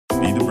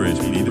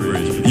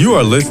You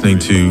are listening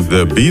to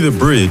the Be the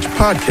Bridge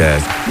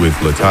podcast with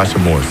Latasha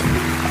Morrison.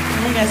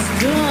 How you guys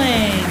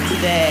doing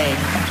today?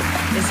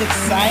 It's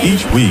exciting.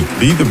 Each week,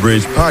 Be the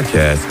Bridge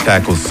podcast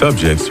tackles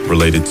subjects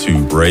related to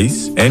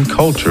race and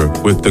culture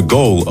with the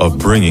goal of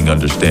bringing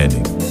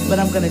understanding. But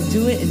I'm going to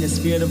do it in the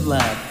spirit of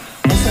love.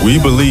 We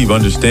believe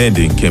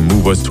understanding can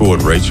move us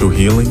toward racial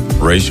healing,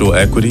 racial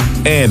equity,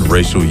 and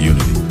racial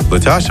unity.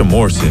 Latasha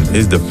Morrison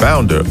is the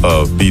founder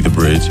of Be the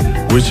Bridge,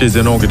 which is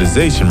an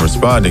organization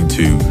responding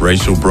to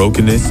racial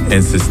brokenness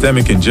and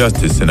systemic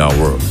injustice in our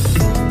world.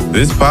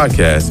 This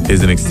podcast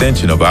is an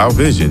extension of our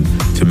vision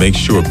to make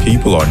sure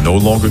people are no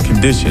longer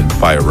conditioned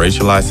by a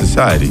racialized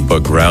society,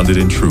 but grounded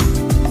in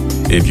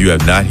truth. If you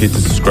have not hit the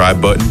subscribe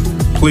button,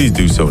 please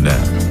do so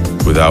now.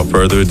 Without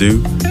further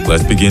ado,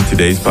 let's begin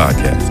today's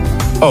podcast.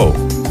 Oh,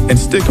 and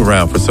stick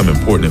around for some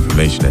important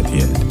information at the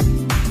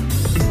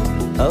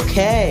end.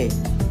 Okay.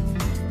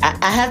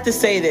 I have to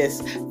say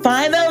this.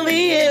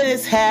 Finally, it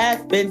has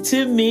happened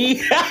to me.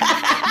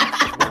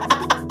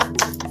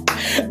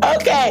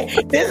 Okay,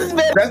 this has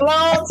been a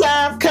long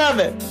time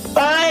coming.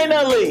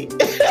 Finally.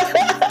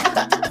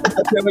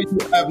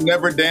 I've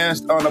never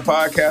danced on a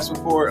podcast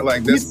before.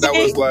 Like this, that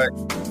was like.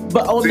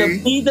 But on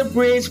the Be the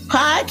Bridge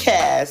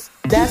podcast,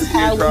 that's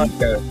how we.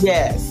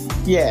 Yes.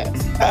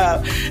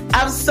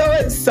 I'm so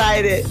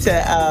excited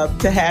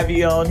to have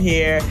you on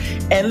here.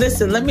 And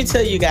listen, let me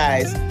tell you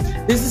guys,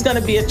 this is going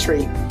to be a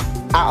treat.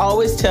 I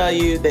always tell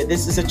you that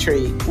this is a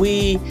treat.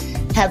 We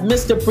have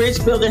Mr.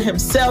 Bridge Builder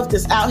himself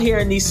that's out here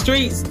in these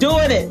streets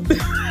doing it.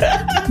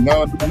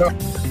 No.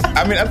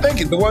 I mean, I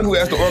think the one who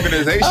has the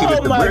organization is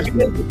the Bridge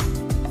Builder.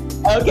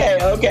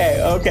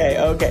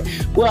 Okay.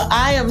 Well,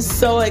 I am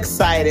so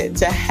excited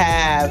to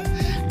have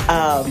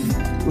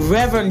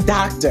Reverend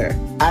Doctor.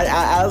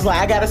 I was like,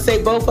 I got to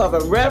say both of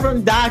them.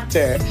 Reverend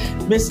Doctor,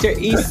 Mr.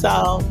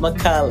 Esau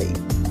McCaulley.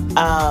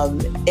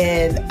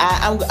 And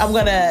I'm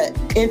going to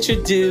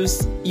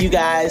introduce you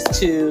guys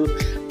to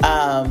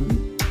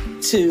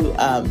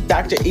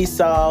Dr.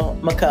 Esau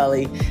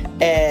McCaulley.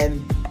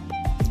 And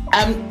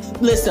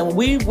listen,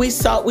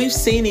 we've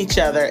seen each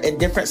other in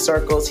different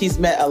circles. He's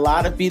met a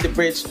lot of Be the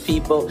Bridge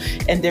people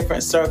in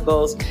different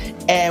circles.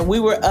 And we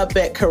were up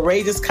at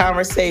Courageous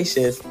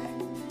Conversations.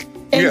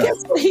 And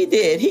guess what he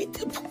did? He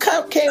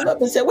came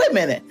up and said, wait a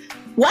minute,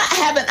 why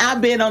haven't I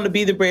been on the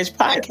Be the Bridge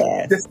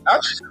podcast?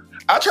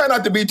 I try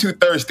not to be too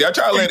thirsty. I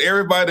try to let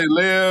everybody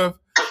live.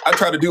 I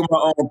try to do my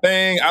own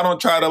thing. I don't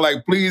try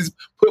to please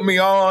put me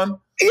on.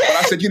 Yeah. But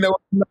I said,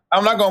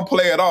 I'm not going to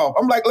play it off.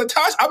 I'm like,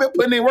 Latasha, I've been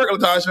putting in work,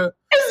 Latasha.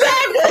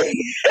 Exactly.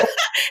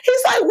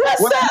 He's like,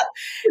 what's up?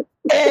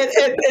 And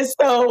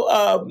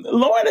so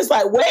Lauren is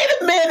like, wait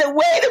a minute.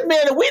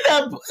 We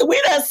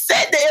done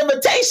sent the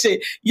invitation.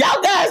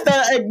 Y'all guys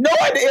done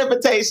ignored the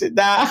invitation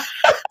now.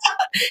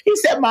 He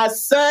said, my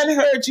son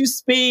heard you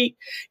speak.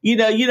 You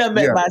done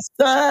met my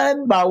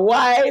son, my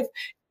wife,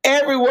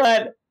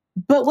 everyone.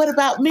 But what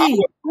about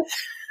me?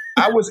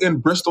 I was in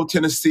Bristol,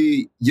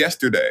 Tennessee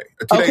yesterday,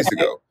 2 days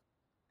ago.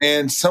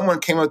 And someone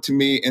came up to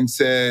me and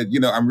said,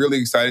 I'm really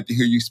excited to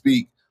hear you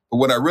speak. But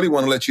what I really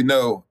want to let you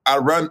know,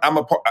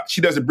 she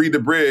does a Be the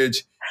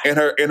Bridge in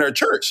her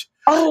church.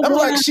 Oh, I'm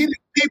like,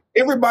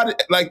 everybody,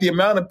 like the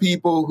amount of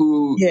people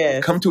who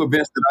come to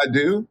events that I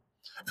do,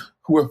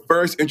 who were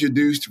first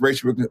introduced to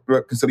racial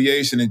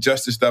reconciliation and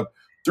justice stuff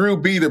through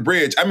Be the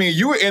Bridge. I mean,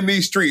 you were in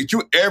these streets,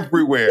 you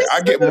everywhere. I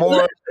get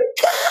more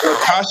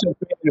Latasha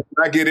than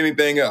I get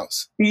anything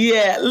else.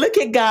 Yeah, look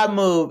at God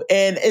move.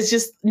 And it's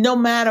just, no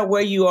matter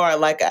where you are,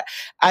 like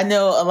I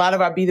know a lot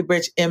of our Be the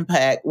Bridge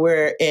impact,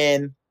 we're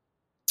in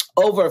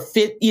over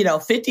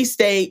 50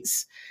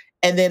 states,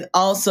 and then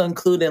also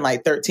including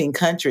 13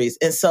 countries.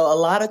 And so a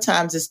lot of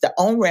times it's the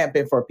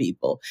on-ramping for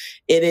people.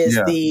 It is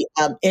the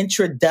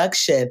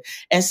introduction.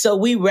 And so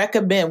we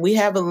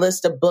have a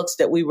list of books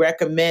that we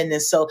recommend.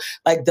 And so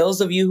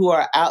those of you who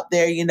are out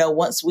there,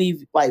 once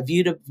we've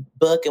viewed a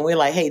book and we're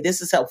like, hey,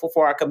 this is helpful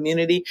for our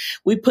community,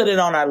 we put it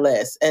on our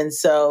list. And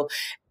so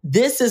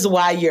this is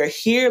why you're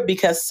here,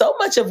 because so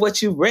much of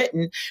what you've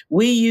written,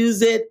 we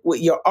use it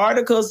with your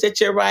articles that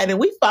you're writing.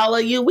 We follow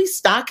you, we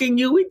stalking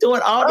you, we doing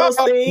all those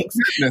things.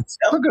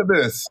 Look at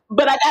this.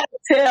 But I got to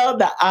tell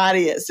the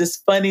audience this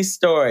funny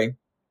story.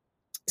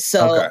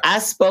 So I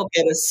spoke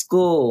at a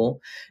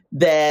school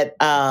that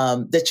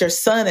your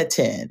son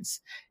attends.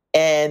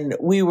 And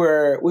we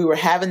were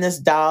having this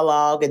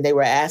dialogue, and they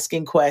were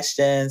asking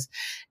questions.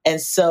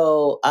 And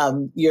so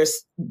your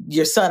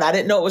son, I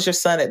didn't know it was your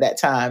son at that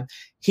time.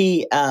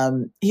 He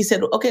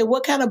said, okay,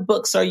 what kind of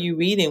books are you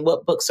reading?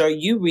 What books are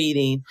you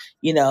reading,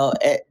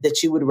 that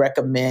you would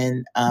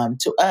recommend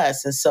to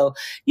us? And so,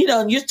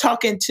 you're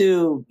talking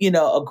to,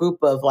 a group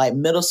of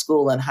middle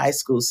school and high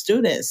school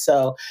students.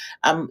 So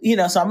I'm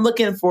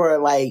looking for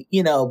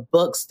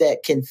books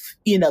that can,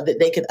 that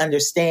they can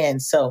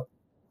understand. So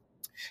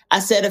I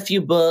said a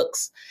few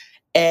books,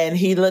 and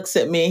he looks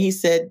at me and he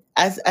said,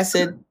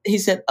 he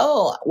said,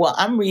 oh, well,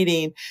 I'm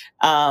reading,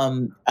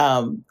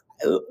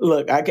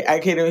 look, I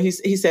can't even, he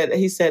said,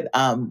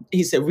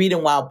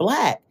 Reading While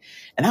Black.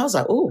 And I was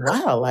like, oh,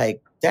 wow.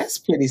 that's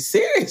pretty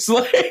serious.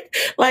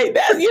 like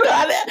that,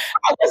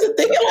 I wasn't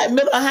thinking like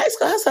middle of high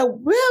school. I was like,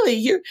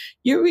 really?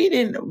 You're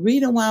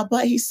reading Wild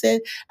Black? I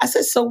said,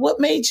 so what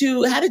made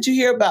you, how did you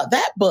hear about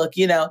that book?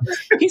 He said,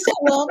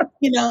 well,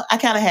 I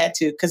kind of had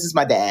to, because it's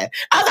my dad.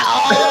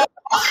 I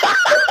was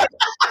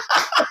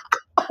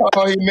like,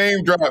 oh, he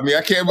name dropped me.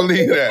 I can't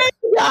believe that.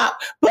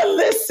 But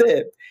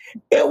listen,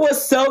 it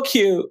was so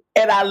cute.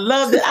 And I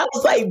loved it. I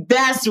was like,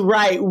 that's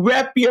right.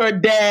 Rep your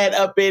dad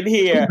up in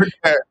here.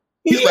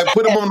 He's like,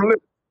 put him on the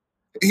list.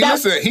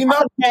 He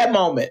knows that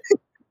moment.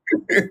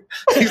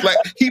 He's like,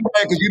 he mad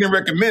because you didn't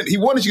recommend it. He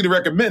wanted you to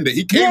recommend it.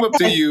 He came up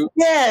to you.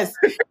 Yes.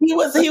 He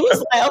was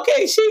like,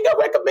 okay, she gonna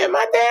recommend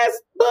my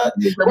dad's book.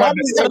 Well, I'm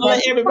just gonna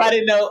let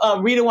everybody know,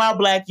 Reading Wild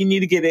Black, you need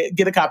to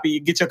get a copy.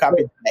 Get your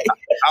copy today.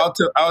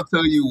 I'll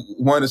tell you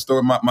one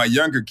story. My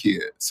younger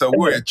kid. So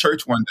we're at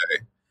church one day,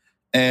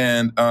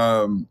 and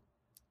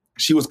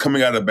she was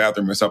coming out of the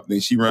bathroom or something.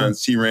 She ran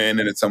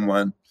into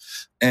someone,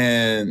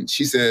 and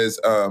she says,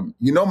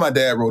 my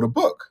dad wrote a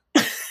book.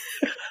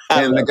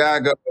 And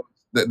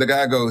the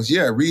guy goes,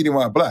 yeah, Reading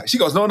While Black. She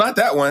goes, no, not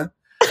that one.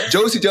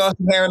 Josie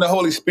Johnson, Hair and the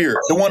Holy Spirit,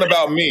 the one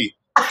about me.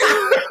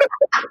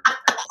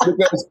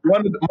 Because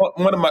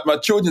one of my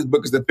children's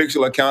book is the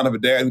fictional account of a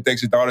dad who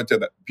takes his daughter to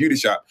the beauty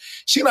shop.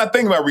 She's not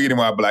thinking about Reading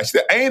While Black. She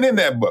said, I ain't in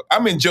that book.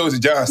 I'm in Josie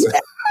Johnson.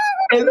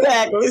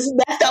 Exactly.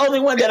 That's the only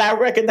one that I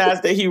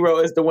recognize that he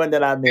wrote is the one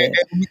that I'm in.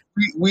 And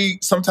we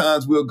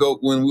sometimes we'll go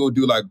when we'll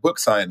do like book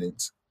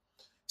signings.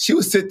 She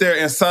would sit there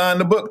and sign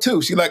the book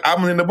too. She's like,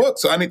 I'm in the book,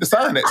 so I need to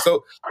sign it.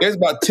 So there's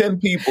about 10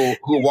 people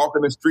who are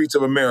walking the streets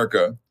of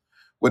America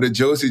with a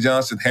Josie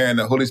Johnson, Hair and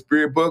the Holy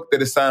Spirit book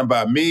that is signed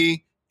by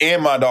me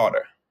and my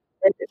daughter.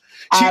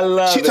 I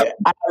love it. She talking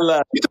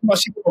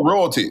about she want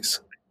royalties.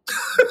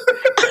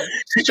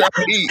 She's trying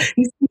to eat.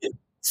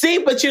 See,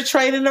 but you're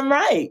training them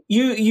right.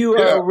 You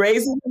are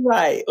raising them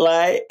right.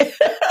 Like,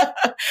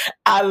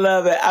 I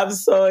love it. I'm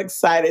so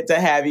excited to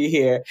have you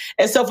here.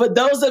 And so for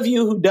those of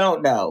you who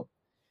don't know,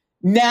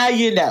 now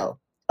you know,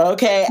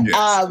 okay?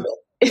 Yes.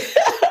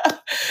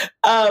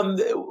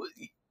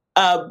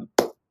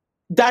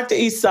 Dr.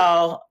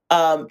 Esau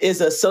is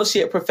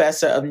associate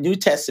professor of New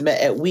Testament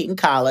at Wheaton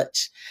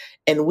College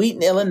in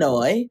Wheaton,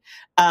 Illinois.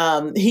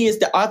 He is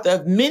the author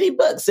of many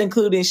books,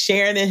 including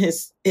Sharing in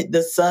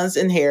the Son's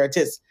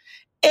Inheritance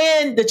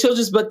and the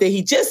children's book that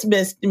he just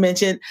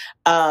mentioned,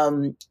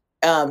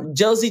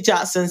 Josie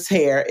Johnson's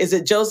Hair. Is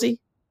it Josie?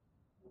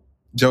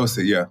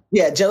 Josie, yeah.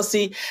 Yeah,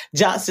 Josie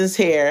Johnson's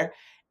Hair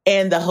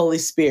and the Holy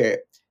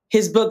Spirit.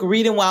 His book,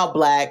 Reading While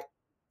Black,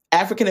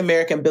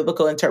 African-American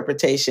Biblical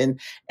Interpretation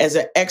as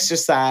an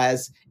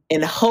Exercise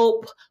in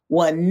Hope,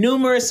 won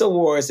numerous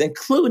awards,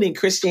 including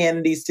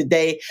Christianity's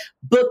Today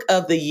Book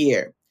of the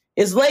Year.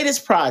 His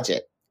latest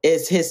project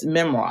is his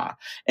memoir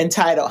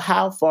entitled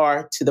How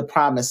Far to the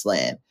Promised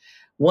Land?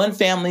 One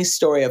Family's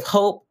Story of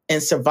Hope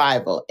and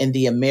Survival in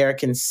the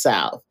American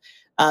South.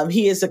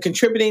 He is a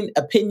contributing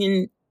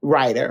opinion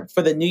writer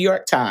for the New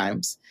York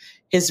Times.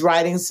 His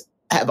writings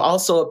have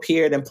also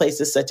appeared in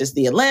places such as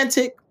The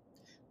Atlantic,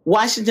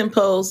 Washington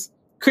Post,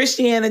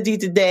 Christianity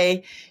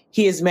Today.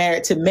 He is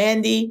married to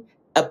Mandy,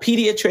 a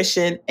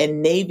pediatrician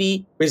and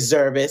Navy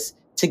reservist.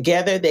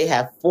 Together, they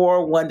have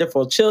 4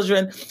 wonderful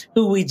children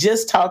who we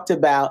just talked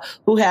about,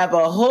 who have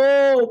a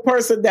whole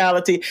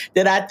personality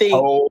that I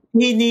think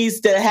he needs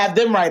to have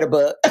them write a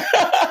book.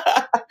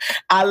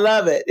 I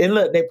love it. And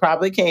look, they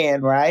probably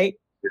can, right?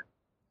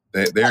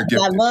 They're gifted.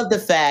 I love the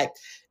fact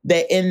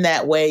that in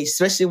that way,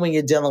 especially when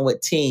you're dealing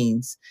with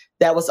teens,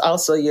 that was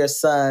also your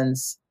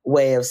son's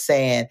way of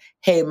saying,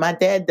 hey, my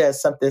dad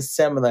does something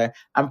similar.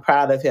 I'm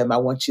proud of him. I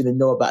want you to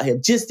know about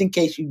him, just in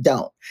case you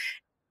don't.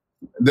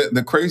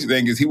 The crazy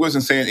thing is he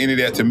wasn't saying any of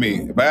that to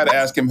me. If I had to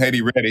ask him, had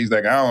he read it, he's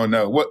like, I don't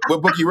know. What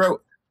book he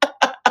wrote?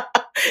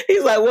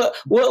 He's like,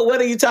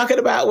 what are you talking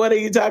about? What are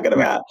you talking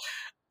about?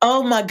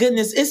 Oh my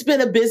goodness. It's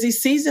been a busy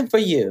season for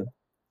you.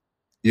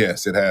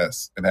 Yes, it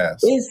has. It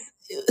has.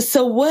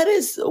 So what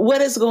is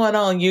going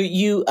on?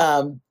 You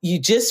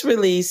just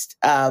released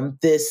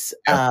this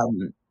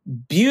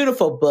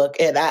beautiful book,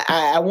 and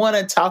I want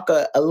to talk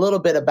a little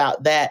bit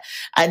about that.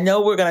 I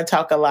know we're going to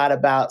talk a lot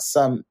about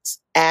some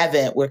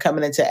Advent. We're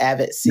coming into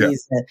Advent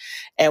season,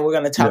 and we're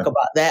going to talk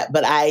about that.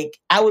 But I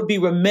would be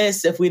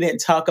remiss if we didn't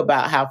talk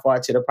about How Far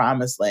to the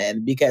Promised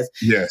Land, because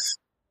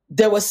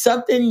there was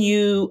something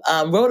you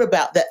wrote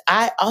about that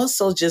I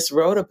also just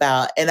wrote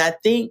about, and I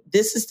think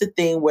this is the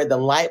thing where the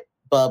light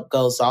bulb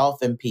goes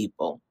off in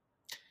people.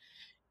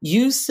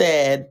 You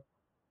said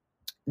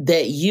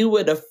that you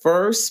were the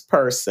first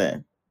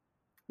person,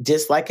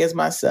 just like as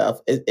myself,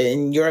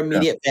 in your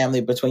immediate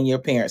family between your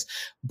parents,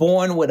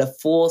 born with a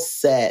full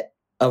set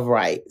of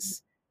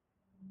rights.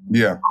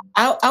 Yeah.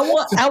 I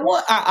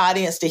want our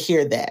audience to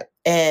hear that.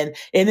 And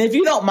if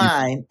you don't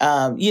mind,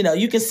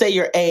 you can say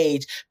your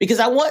age, because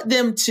I want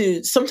them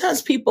to,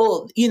 sometimes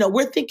people,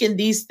 we're thinking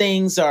these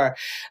things are,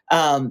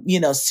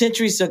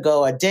 centuries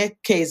ago or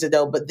decades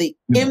ago, but the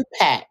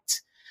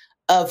impact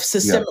of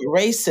systemic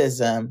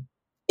racism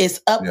It's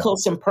up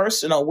close and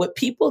personal with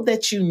people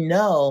that you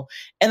know.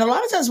 And a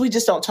lot of times we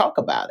just don't talk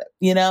about it,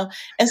 you know?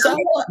 And so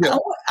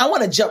I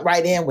want to jump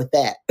right in with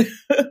that.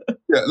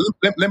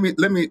 Let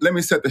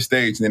me set the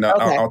stage, and then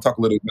I'll talk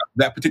a little about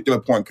that particular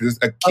point, because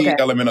it's a key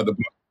element of the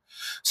book.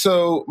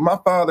 So my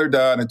father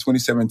died in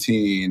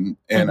 2017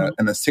 in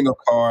a single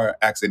car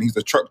accident. He's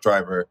a truck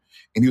driver,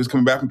 and he was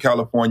coming back from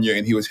California,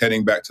 and he was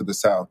heading back to the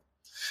South.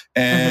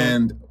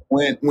 And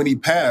when he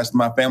passed,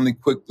 my family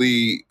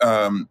quickly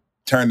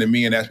turned to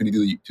me and asked me to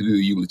do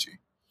the eulogy.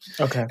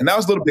 Okay. And that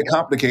was a little bit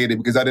complicated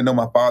because I didn't know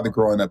my father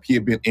growing up. He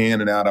had been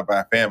in and out of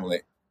our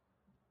family.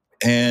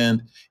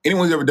 And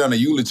anyone who's ever done a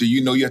eulogy,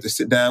 you know you have to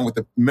sit down with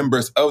the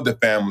members of the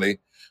family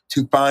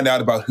to find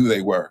out about who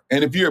they were.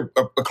 And if you're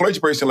a clergy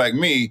person like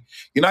me,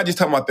 you're not just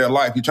talking about their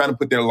life, you're trying to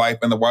put their life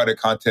in the wider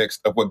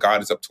context of what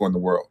God is up to in the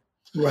world.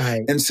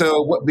 Right. And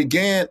so what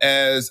began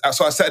as,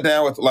 so I sat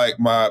down with like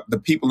the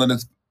people in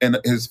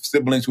his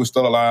siblings who were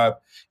still alive,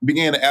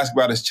 began to ask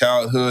about his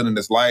childhood and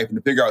his life and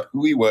to figure out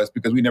who he was,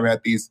 because we never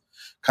had these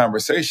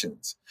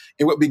conversations.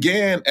 And what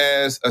began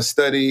as a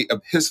study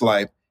of his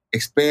life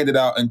expanded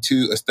out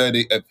into a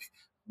study of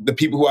the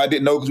people who I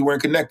didn't know because we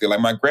weren't connected,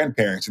 like my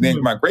grandparents and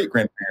then my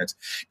great-grandparents.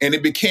 And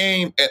it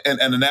became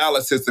an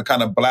analysis of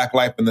kind of Black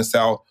life in the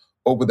South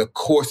over the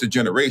course of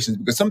generations,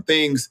 because some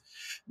things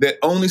that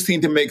only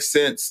seem to make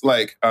sense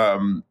like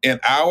in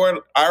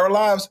our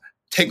lives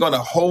take on a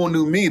whole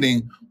new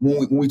meaning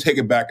when we take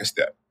it back a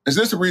step. And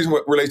so this is the reason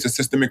what relates to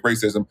systemic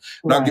racism.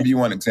 And I'll give you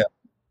one example.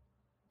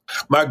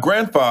 My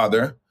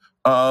grandfather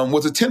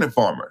was a tenant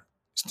farmer.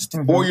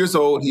 4 years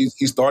old, he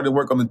started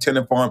work on the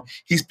tenant farm.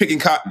 He's picking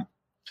cotton.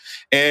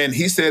 And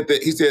he said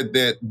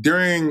that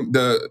during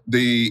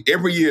the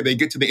every year they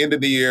get to the end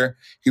of the year,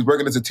 he's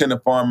working as a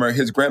tenant farmer.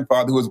 His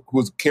grandfather, who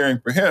was caring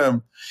for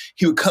him,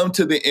 he would come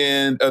to the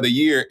end of the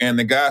year, and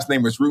the guy's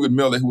name was Reuben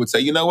Miller, who would say,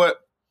 "You know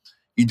what?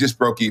 He just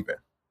broke even."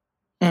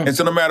 And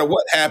so no matter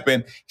what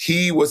happened,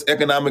 he was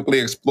economically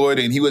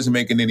exploited and he wasn't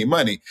making any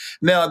money.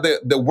 Now,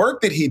 the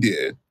work that he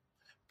did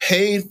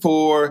paid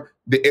for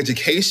the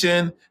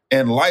education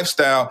and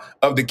lifestyle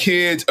of the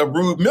kids of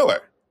Reuben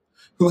Miller,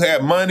 who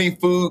had money,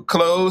 food,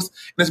 clothes.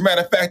 And as a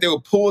matter of fact, they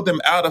would pull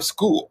them out of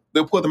school.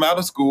 They'll pull them out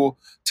of school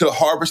to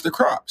harvest the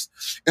crops.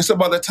 And so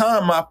by the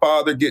time my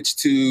father gets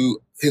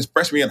to his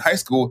freshman year in high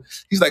school,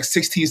 he's like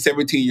 16,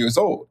 17 years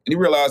old. And he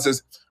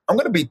realizes, I'm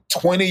going to be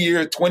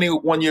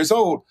 21 years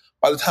old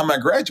by the time I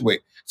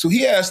graduate. So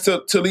he has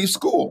to leave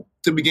school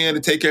to begin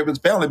to take care of his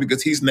family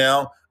because he's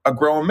now a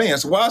grown man.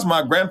 So why is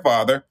my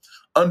grandfather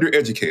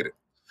undereducated?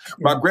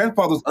 My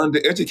grandfather was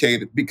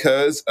undereducated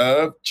because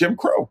of Jim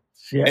Crow.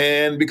 Yeah.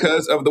 And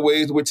because of the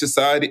ways in which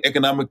society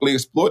economically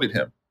exploited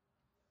him.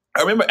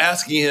 I remember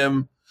asking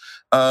him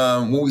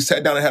when we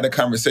sat down and had a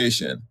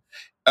conversation,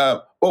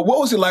 well, what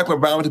was it like when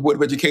Brown Board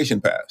of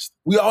Education passed?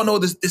 We all know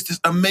this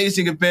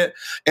amazing event.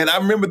 And I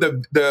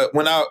remember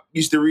when I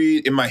used to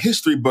read in my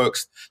history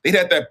books, they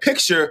had that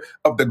picture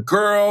of the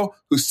girl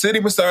who's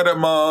sitting beside her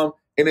mom,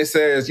 and it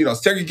says,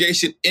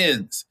 segregation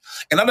ends.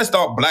 And I just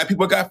thought Black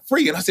people got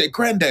free. And I said,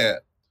 Granddad,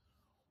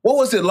 what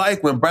was it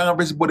like when Brown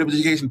versus Board of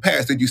Education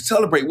passed? Did you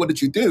celebrate? What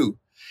did you do?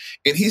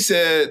 And he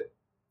said,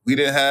 we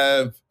didn't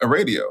have a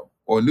radio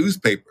or a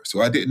newspaper, so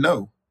I didn't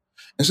know.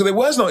 And so there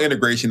was no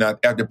integration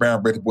after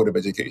Brown versus Board of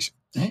Education.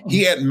 Mm-mm.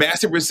 He had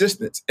massive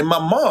resistance. And my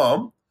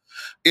mom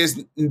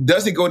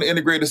doesn't go to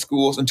integrated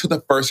schools until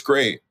the first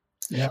grade.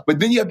 Yeah. But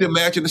then you have to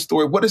imagine the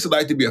story. What is it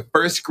like to be a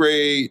first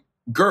grade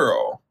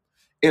girl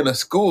in a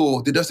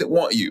school that doesn't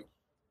want you?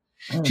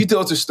 She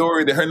tells a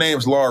story that her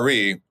name's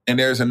Laurie, and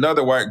there's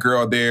another white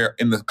girl there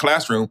in the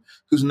classroom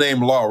who's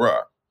named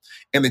Laura.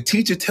 And the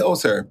teacher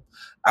tells her,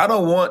 I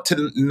don't want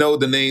to know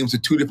the names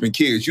of two different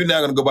kids. You're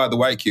now going to go by the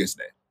white kid's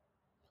name.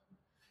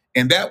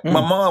 And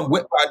my mom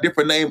went by a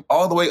different name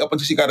all the way up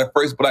until she got her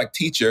first Black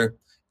teacher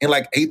in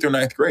like 8th or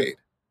 9th grade.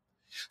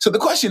 So the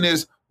question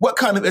is, what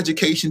kind of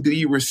education do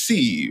you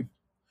receive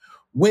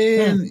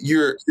when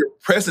your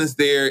presence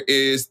there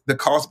is the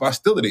cause of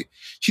hostility?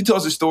 She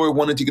tells a story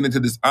wanting to get into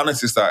this honor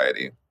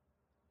society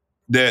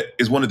that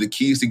is one of the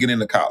keys to getting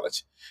into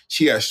college.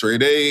 She has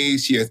straight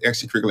A's, she has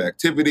extracurricular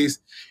activities,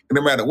 and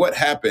no matter what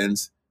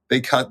happens,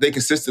 they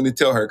consistently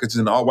tell her, because it's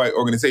an all-white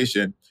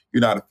organization,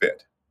 you're not a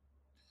fit.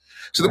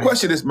 So the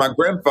question is, my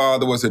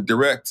grandfather was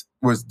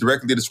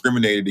directly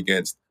discriminated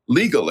against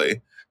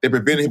legally. They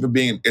prevented him from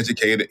being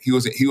educated. He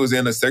was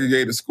in a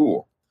segregated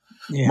school.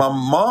 Yeah. My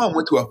mom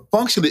went to a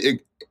functionally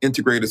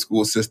integrated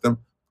school system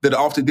that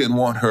often didn't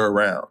want her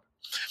around.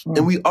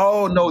 And we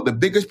all know the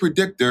biggest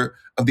predictor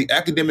of the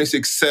academic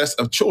success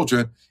of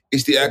children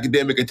is the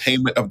academic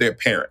attainment of their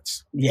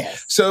parents.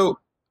 Yes. So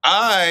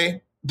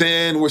I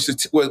then was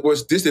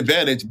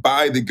disadvantaged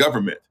by the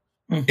government.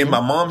 In my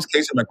mom's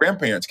case and my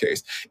grandparents'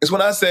 case. It's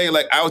when I say,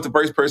 like, I was the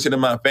first person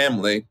in my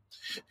family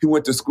who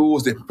went to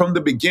schools that from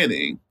the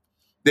beginning,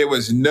 there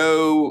was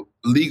no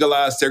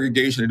legalized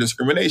segregation or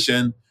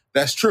discrimination.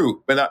 That's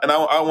true. And I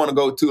don't want to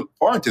go too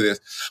far into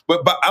this.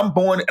 But I'm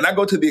born and I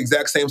go to the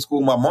exact same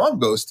school my mom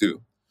goes to.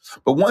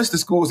 But once the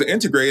schools are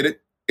integrated,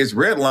 is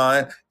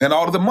redlined, and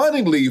all of the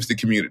money leaves the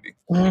community.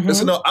 And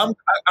so no, I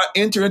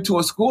enter into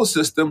a school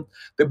system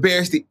that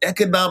bears the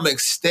economic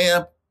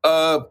stamp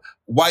of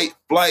white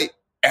flight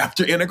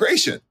after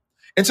integration.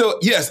 And so,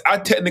 yes, I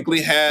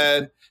technically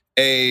had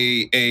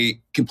a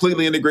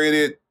completely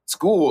integrated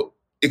school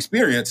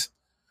experience,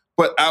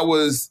 but I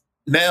was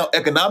now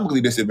economically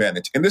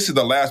disadvantaged. And this is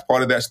the last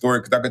part of that story,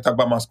 because I could talk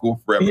about my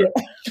school forever.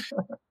 Yeah.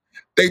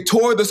 They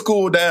tore the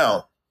school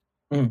down.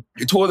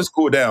 They tore the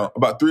school down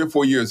about 3 or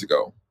 4 years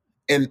ago,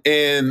 and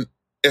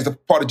as a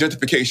part of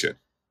gentrification.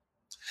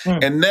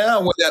 And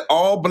now what that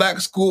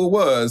all-black school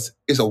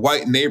is a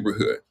white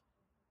neighborhood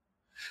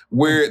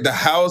where the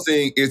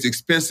housing is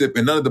expensive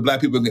and none of the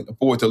Black people can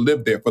afford to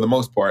live there for the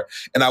most part.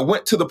 And I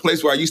went to the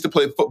place where I used to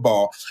play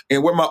football,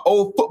 and where my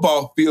old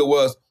football field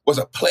was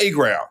a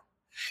playground.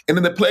 And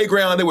in the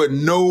playground, there were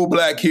no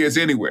Black kids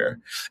anywhere.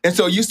 And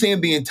so you're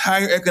seeing the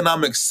entire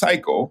economic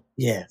cycle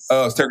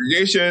of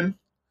segregation,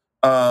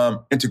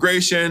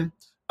 integration,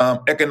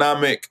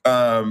 economic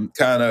kind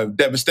of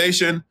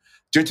devastation,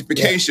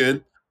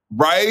 gentrification,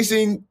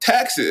 rising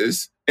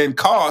taxes and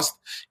cost,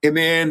 and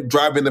then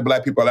driving the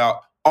Black people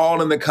out,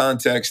 all in the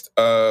context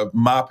of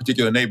my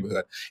particular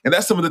neighborhood. And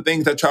that's some of the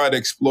things I try to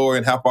explore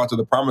in How Far to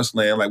the Promised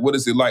Land. Like, what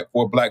is it like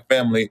for a Black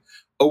family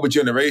over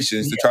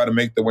generations to try to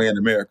make their way in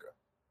America?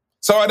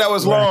 Sorry that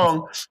was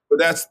long, but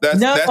that's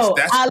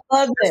I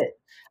love it.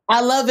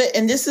 I love it.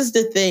 And this is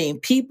the thing.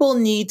 People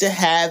need to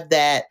have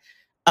that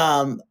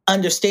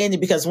understanding,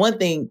 because one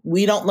thing,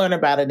 we don't learn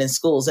about it in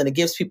schools, and it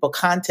gives people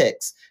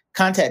context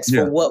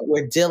for what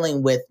we're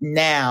dealing with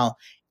now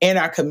in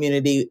our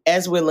community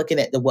as we're looking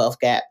at the wealth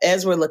gap,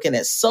 as we're looking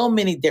at so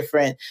many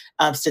different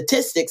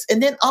statistics.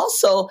 And then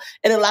also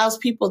it allows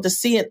people to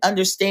see and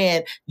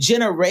understand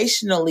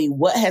generationally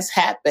what has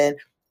happened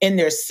in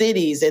their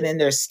cities and in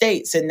their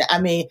states. And I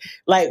mean,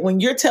 like, when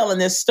you're telling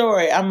this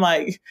story, I'm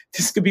like,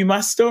 this could be my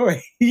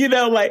story,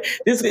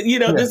 this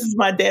is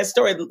my dad's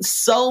story.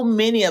 So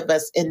many of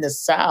us in the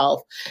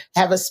South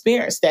have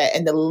experienced that,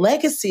 and the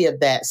legacy of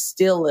that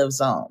still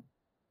lives on.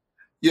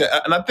 Yeah.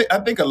 And I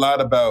think a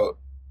lot about,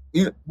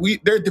 there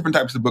are different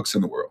types of books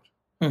in the world.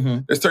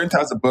 There's certain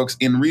types of books,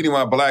 and Reading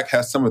While Black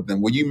has some of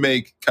them, where you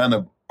make kind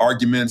of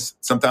arguments,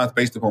 sometimes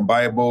based upon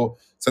Bible,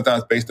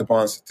 sometimes based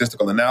upon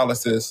statistical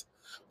analysis.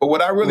 But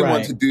what I really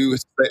want to do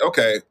is say,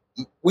 okay,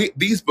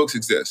 these books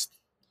exist.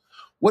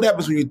 What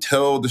happens when you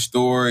tell the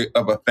story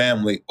of a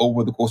family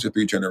over the course of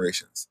 3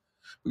 generations?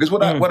 Because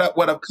what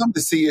I've come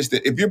to see is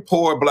that if you're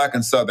poor, Black,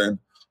 and Southern,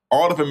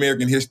 all of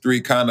American history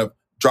kind of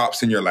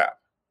drops in your lap.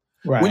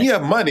 Right. When you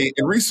have money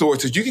and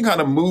resources, you can kind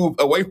of move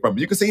away from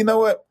it. You can say, you know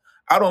what?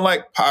 I don't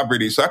like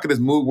poverty, so I can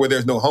just move where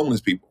there's no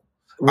homeless people.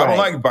 Right. I don't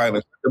like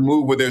violence, I can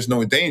move where there's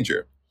no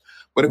danger.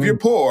 But if you're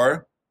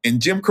poor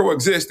and Jim Crow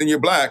exists and you're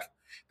Black,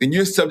 then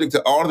you're subject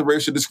to all of the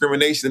racial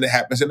discrimination that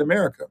happens in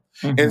America.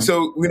 And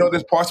so,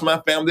 there's parts of my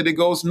family that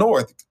goes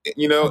north,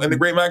 in the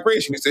Great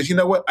Migration. It says, you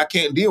know what? I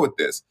can't deal with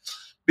this.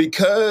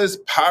 Because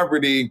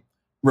poverty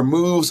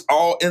removes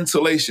all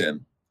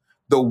insulation,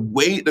 the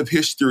weight of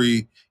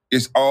history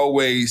is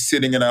always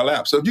sitting in our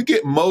lap. So if you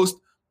get most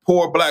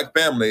poor Black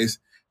families,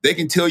 they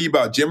can tell you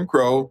about Jim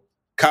Crow,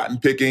 cotton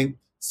picking,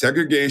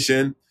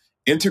 segregation,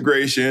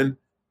 integration,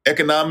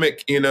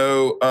 economic,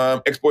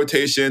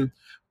 exploitation.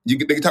 They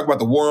can talk about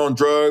the war on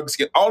drugs.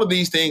 All of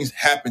these things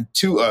happen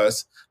to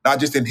us, not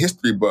just in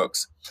history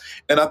books.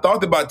 And I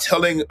thought about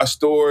telling a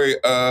story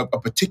of a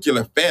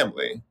particular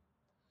family.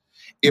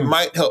 It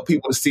might help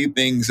people to see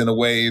things in a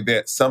way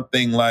that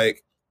something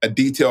like a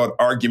detailed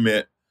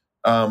argument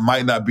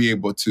might not be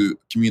able to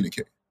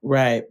communicate.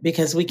 Right.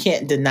 Because we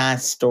can't deny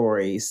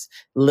stories,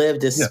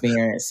 lived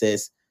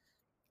experiences.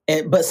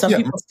 But some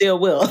people still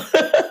will.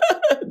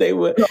 They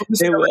will.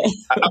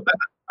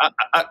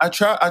 I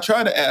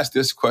try to ask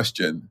this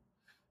question,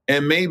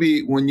 and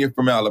maybe when you're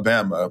from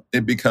Alabama,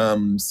 it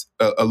becomes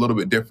a little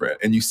bit different,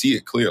 and you see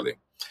it clearly.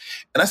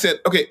 And I said,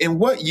 okay, in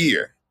what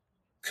year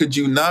could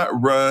you not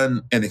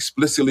run an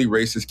explicitly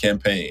racist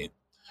campaign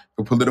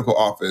for political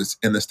office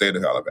in the state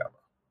of Alabama?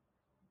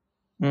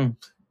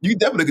 You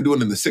definitely could do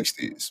it in the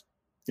 60s.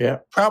 Yeah.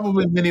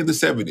 Probably many of the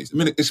 70s. I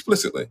mean,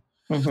 explicitly.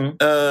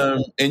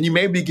 And you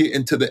maybe get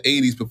into the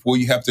 80s before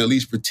you have to at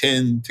least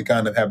pretend to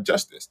kind of have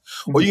justice.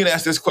 Or you can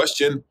ask this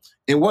question,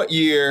 in what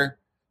year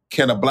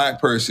can a Black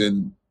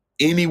person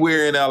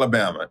anywhere in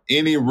Alabama,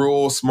 any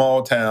rural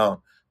small town,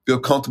 feel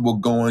comfortable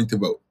going to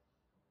vote?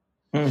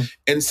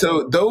 And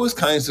so those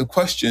kinds of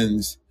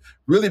questions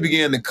really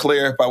began to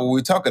clarify what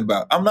we're talking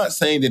about. I'm not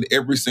saying that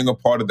every single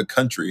part of the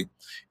country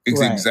is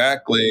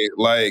exactly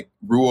like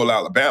rural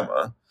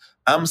Alabama.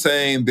 I'm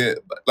saying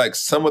that, like,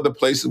 some of the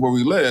places where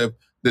we live,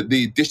 that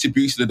the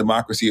distribution of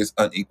democracy is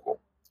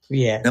unequal.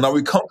 Yeah. And are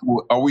we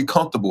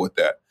comfortable with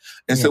that?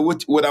 And so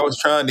what I was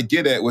trying to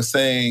get at was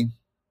saying,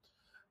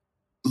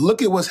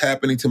 look at what's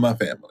happening to my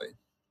family.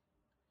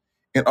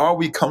 And are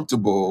we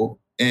comfortable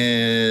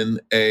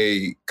in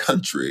a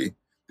country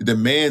that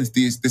demands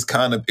this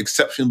kind of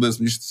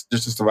exceptionalism just to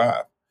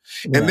survive?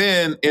 Yeah. And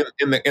then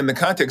in the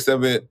context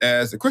of it,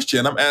 as a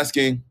Christian, I'm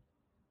asking,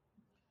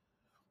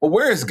 well,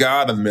 where is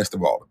God in the midst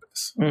of all of this?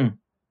 Promise.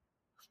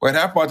 Right,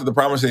 Half Part of the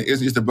Promise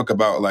isn't just a book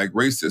about like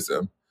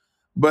racism,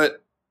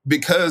 but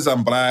because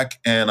I'm Black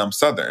and I'm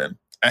Southern,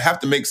 I have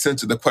to make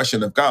sense of the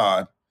question of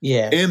God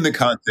in the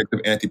context of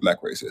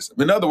anti-Black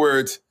racism. In other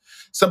words,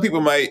 some people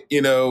might,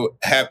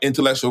 have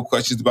intellectual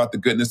questions about the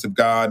goodness of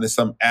God and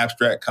some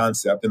abstract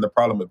concept and the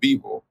problem of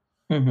evil.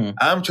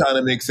 I'm trying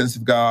to make sense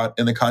of God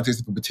in the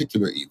context of a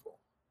particular evil,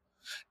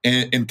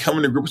 and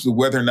coming to grips with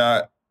whether or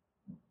not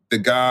the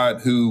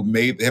God who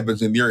made the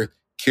heavens and the earth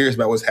cares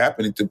about what's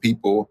happening to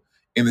people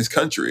in this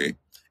country.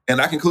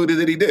 And I concluded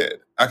that he did.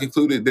 I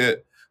concluded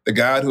that the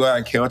God who I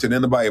encountered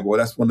in the Bible,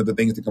 that's one of the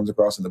things that comes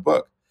across in the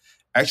book,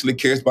 actually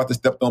cares about the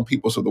stepped on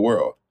peoples of the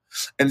world.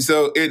 And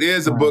so it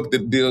is a book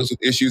that deals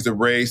with issues of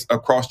race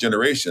across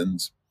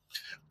generations,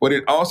 but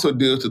it also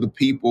deals with the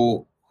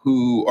people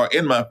who are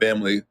in my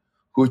family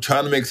who are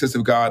trying to make sense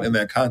of God in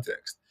that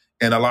context.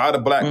 And a lot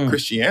of Black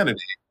Christianity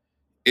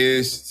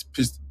is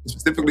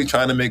specifically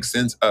trying to make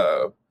sense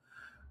of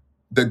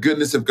the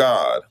goodness of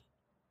God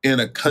in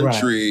a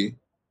country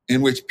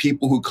in which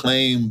people who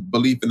claim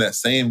belief in that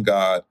same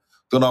God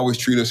don't always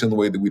treat us in the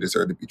way that we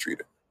deserve to be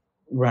treated.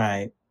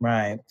 Right.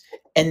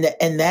 And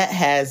that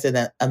has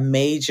a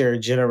major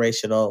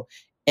generational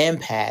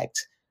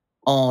impact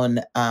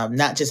on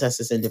not just us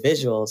as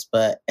individuals,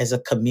 but as a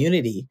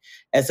community,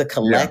 as a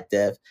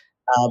collective,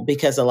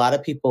 because a lot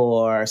of people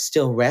are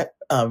still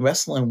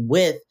wrestling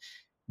with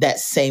that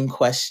same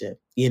question,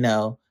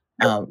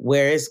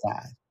 where is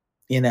God?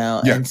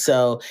 And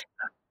so,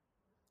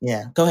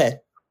 go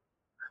ahead.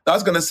 I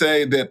was going to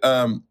say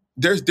that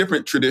there's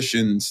different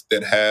traditions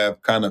that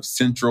have kind of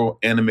central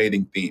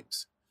animating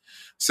themes.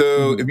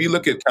 So if you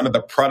look at kind of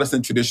the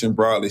Protestant tradition,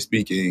 broadly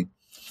speaking,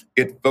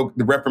 the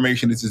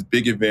Reformation is this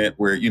big event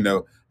where,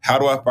 how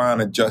do I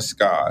find a just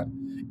God?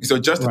 And so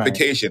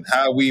justification,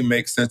 how we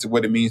make sense of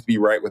what it means to be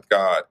right with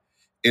God,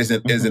 is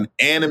an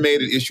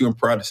animated issue in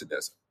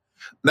Protestantism.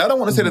 Now, I don't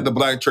want to say that the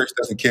Black church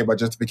doesn't care about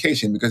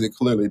justification, because it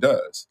clearly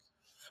does.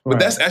 But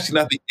that's actually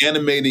not the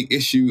animating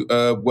issue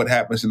of what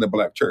happens in the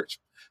Black church.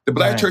 The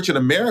Black church in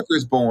America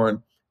is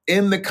born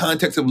in the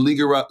context of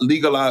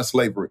legalized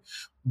slavery,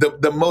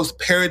 the most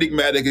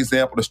paradigmatic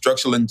example of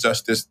structural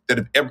injustice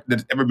that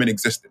has ever been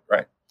existed,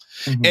 right?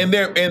 And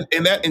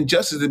that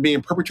injustice is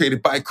being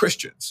perpetrated by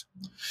Christians.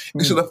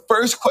 And so the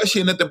first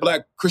question that the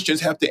Black Christians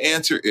have to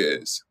answer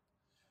is,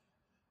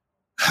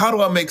 how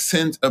do I make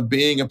sense of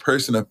being a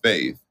person of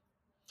faith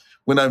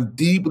when I'm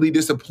deeply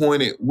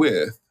disappointed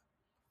with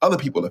other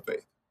people of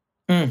faith?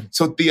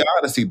 So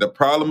theodicy, the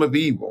problem of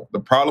evil, the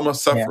problem of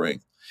suffering,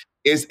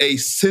 is a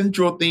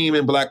central theme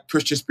in Black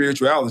Christian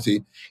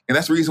spirituality. And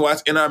that's the reason why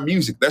it's in our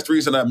music. That's the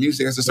reason our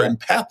music has a certain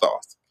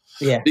pathos.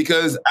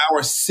 Because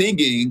our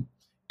singing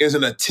is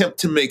an attempt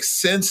to make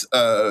sense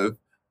of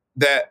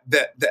that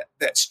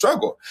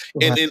struggle.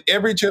 And in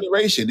every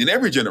generation,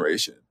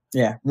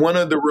 one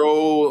of the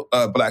role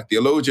of Black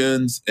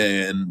theologians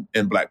and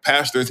Black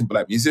pastors and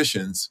Black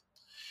musicians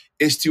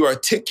is to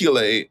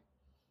articulate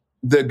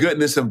the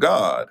goodness of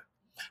God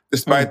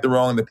despite the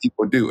wrong that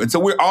people do. And so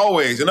we're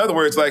always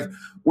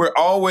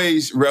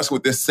wrestling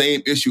with this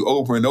same issue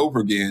over and over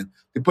again.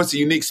 It puts a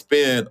unique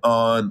spin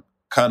on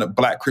kind of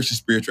Black Christian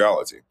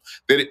spirituality.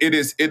 That it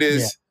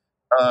is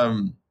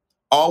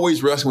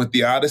always wrestling with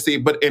theodicy.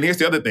 And here's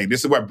the other thing.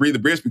 This is why Breathe the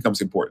Bridge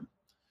becomes important.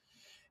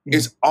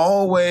 It's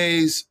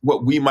always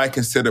what we might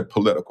consider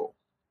political.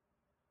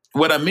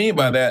 What I mean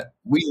by that,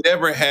 we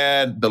never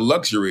had the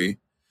luxury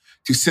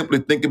to simply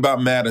think about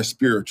matters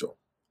spiritual,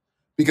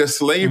 because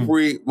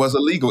slavery was a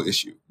legal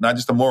issue, not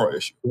just a moral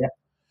issue.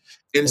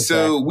 And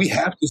so we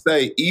have to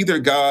say, either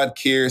God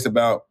cares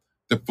about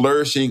the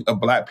flourishing of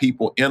Black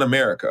people in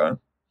America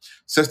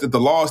such that the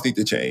laws need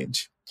to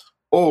change,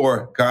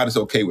 or God is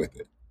okay with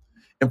it.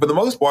 And for the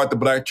most part, the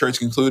Black church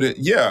concluded,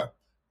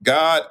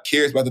 God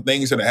cares about the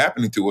things that are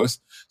happening to us.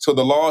 So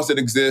the laws that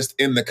exist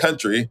in the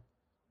country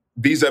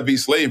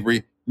vis-a-vis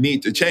slavery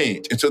need to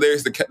change. And so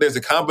there's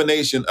a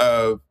combination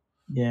of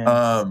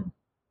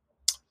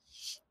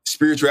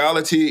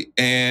spirituality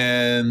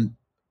and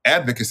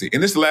advocacy.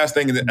 And this is the last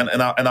thing,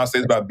 and I'll say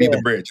this about Be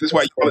the Bridge. This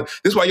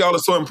is why y'all are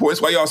so important. This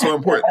is why y'all are so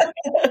important.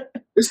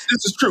 This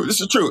is true.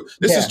 This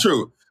is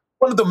true.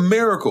 One of the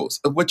miracles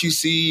of what you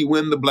see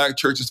when the Black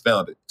church is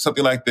founded,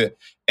 something like the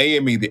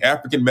AME, the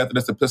African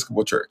Methodist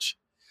Episcopal Church,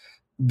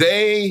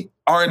 they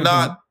are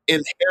not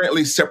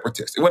inherently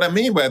separatist. And what I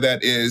mean by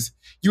that is,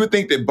 you would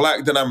think that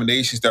Black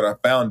denominations that are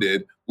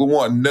founded will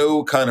want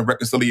no kind of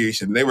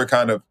reconciliation. They would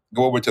kind of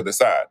go over to the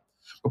side.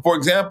 But for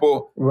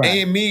example,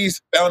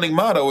 AME's founding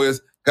motto is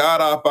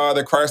God our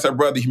Father, Christ our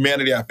brother,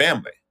 humanity our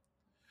family.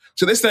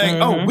 So they're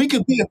saying, we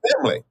can be a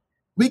family.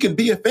 We can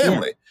be a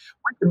family.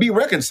 We can be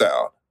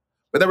reconciled.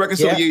 But that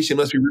reconciliation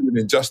must be rooted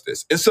in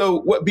justice. And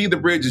so what Be the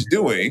Bridge is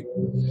doing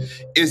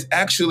is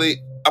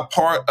actually a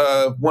part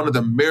of one of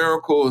the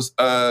miracles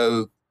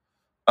of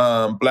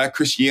Black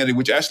Christianity,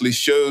 which actually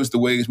shows the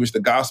ways in which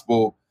the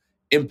gospel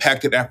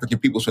impacted African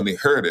peoples when they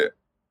heard it.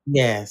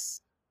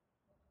 Yes.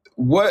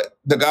 What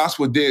the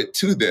gospel did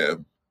to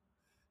them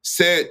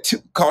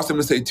caused them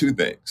to say two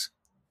things.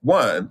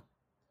 One,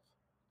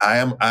 I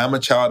am a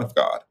child of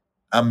God.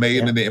 I'm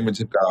made in the image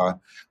of God,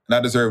 and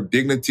I deserve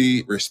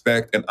dignity,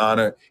 respect, and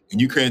honor,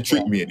 and you can't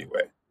treat me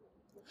anyway.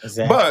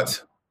 Exactly.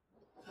 But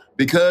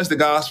because the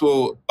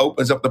gospel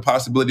opens up the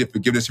possibility of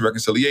forgiveness and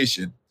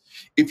reconciliation,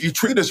 if you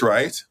treat us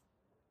right,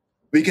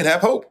 we can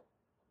have hope.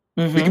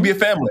 We can be a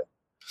family.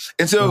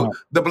 And so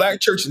the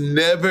Black church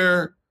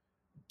never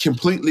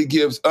completely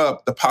gives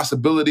up the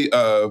possibility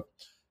of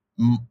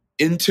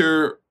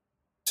to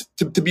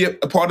be a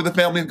part of the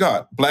family of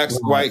God. Blacks,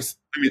 whites,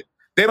 I mean,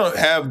 they don't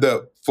have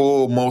the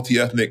full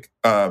multi-ethnic,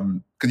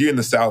 because you're in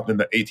the South in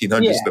the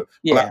 1800s, the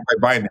Black,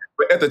 white binary.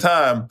 But at the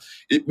time,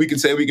 we can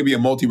say we can be a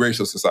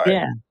multiracial society.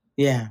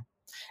 Yeah.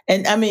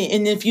 And I mean,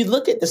 and if you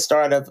look at the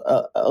start of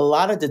a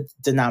lot of the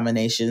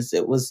denominations,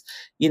 it was,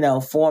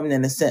 formed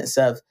in a sense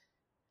of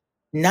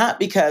not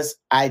because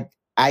I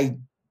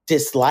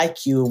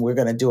dislike you and we're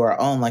going to do our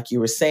own, like you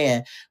were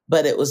saying,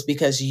 but it was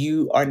because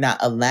you are not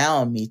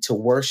allowing me to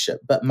worship.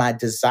 But my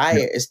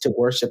desire is to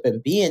worship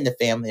and be in the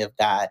family of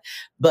God.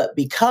 But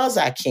because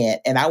I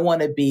can't, and I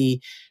want to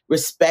be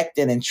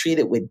respected and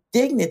treated with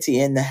dignity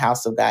in the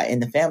house of God, in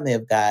the family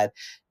of God,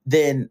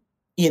 then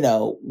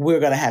we're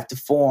going to have to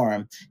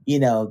form,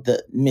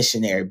 the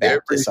missionary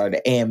Baptist or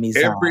the AME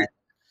Zion.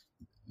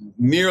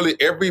 Nearly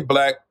every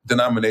Black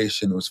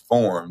denomination was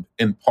formed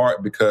in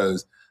part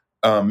because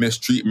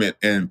mistreatment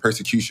and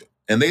persecution.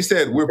 And they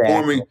said we're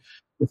forming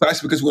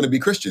precisely because we want to be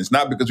Christians,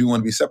 not because we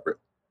want to be separate.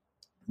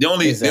 The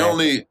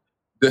only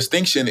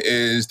distinction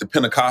is the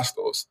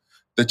Pentecostals.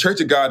 The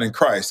Church of God in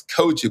Christ,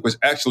 COGIC, was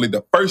actually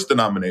the first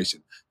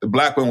denomination. The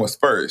Black one was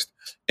first.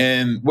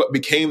 And what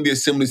became the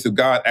Assemblies of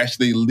God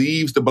actually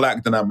leaves the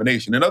Black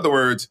denomination. In other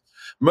words,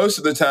 most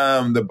of the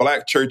time the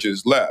Black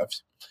churches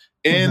left.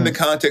 In the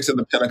context of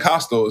the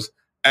Pentecostals,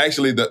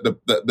 actually the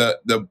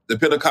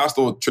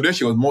Pentecostal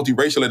tradition was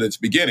multiracial at its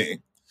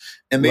beginning.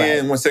 And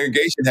then when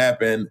segregation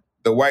happened,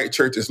 the white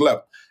churches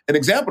left. An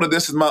example of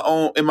this is in my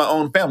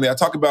own family. I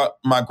talk about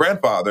my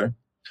grandfather,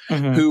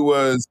 who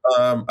was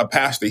a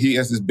pastor. He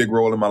has this big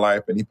role in my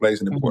life, and he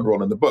plays an important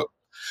role in the book.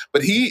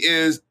 But he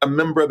is a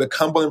member of the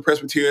Cumberland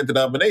Presbyterian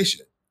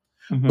denomination.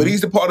 But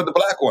he's a part of the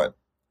Black one.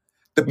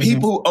 The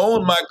people who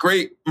own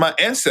my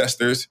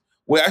ancestors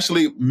were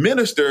actually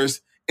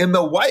ministers in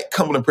the white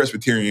Cumberland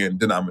Presbyterian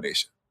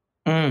denomination.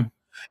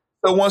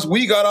 So once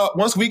we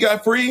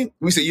got free,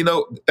 we said,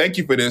 thank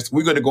you for this.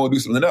 We're going to go and do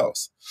something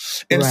else.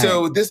 And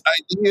so this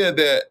idea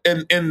that,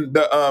 and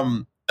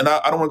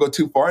I don't want to go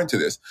too far into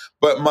this,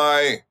 but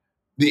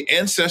the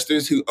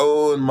ancestors who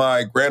owned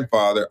my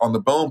grandfather on the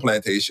Bone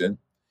Plantation,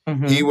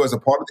 he was a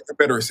part of the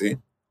Confederacy,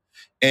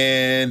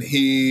 and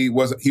he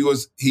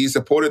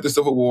supported the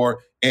Civil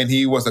War, and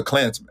he was a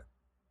Klansman,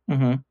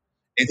 and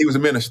he was a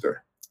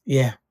minister.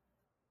 Yeah.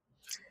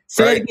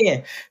 Say it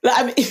again.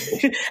 I mean,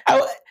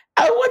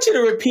 I want you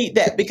to repeat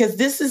that, because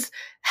this is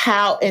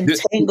how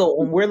entangled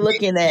when we're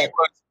looking at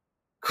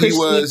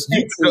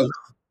Christianity.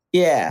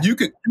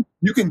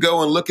 You can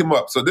go and look him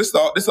up. So this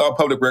is all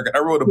public record. I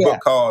wrote a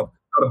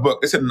book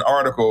it's in an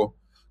article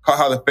called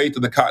How the Faith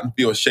of the Cotton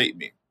Field Shaped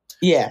Me.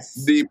 Yes.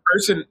 The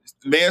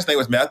man's name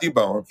was Matthew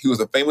Bone. He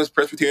was a famous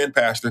Presbyterian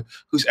pastor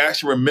who's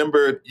actually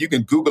remembered, you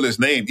can Google his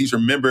name, he's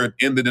remembered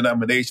in the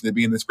denomination as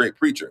being this great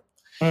preacher.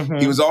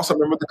 He was also a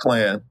member of the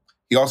Klan.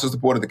 He also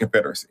supported the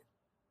Confederacy.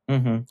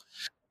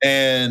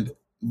 And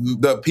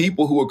the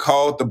people who were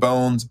called the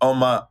Bones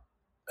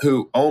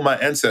who own my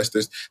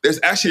ancestors, there's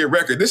actually a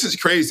record. This is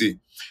crazy.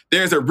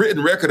 There's a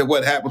written record of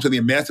what happened to the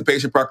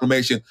Emancipation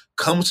Proclamation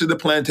comes to the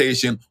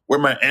plantation where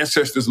my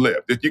ancestors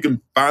lived, if you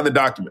can find the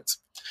documents.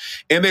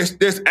 And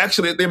there's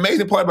actually, the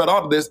amazing part about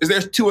all of this is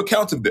there's two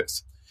accounts of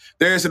this.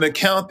 There's an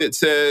account that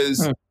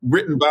says,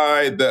 written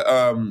by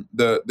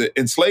the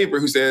enslaver,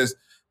 who says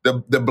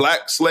the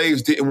Black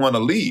slaves didn't want to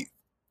leave.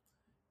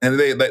 And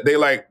they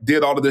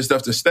did all of this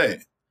stuff to stay.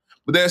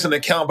 But there's an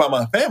account by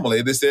my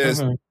family that says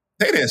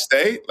they didn't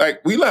stay,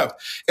 we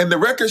left. And the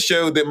records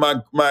show that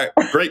my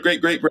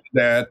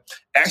great-great-great-granddad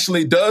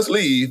actually does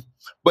leave,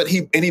 but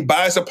he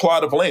buys a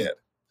plot of land.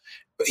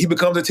 He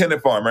becomes a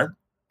tenant farmer.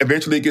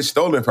 Eventually it gets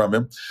stolen from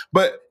him.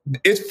 But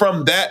it's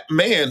from that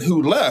man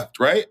who left,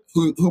 right?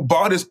 Who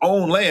bought his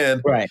own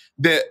land,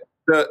 that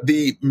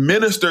the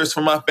ministers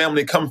from my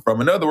family come from.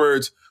 In other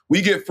words,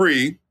 we get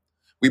free,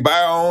 we buy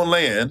our own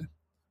land,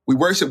 we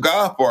worship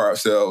God for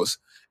ourselves,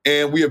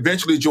 and we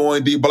eventually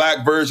join the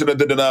Black version of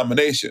the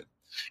denomination.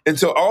 And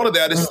so all of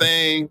that is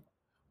saying,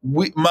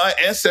 my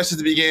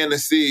ancestors began to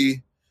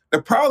see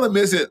the problem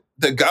isn't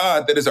the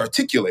God that is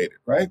articulated,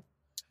 right?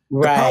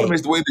 The problem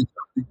is the way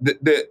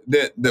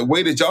the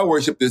way that y'all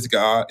worship this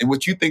God and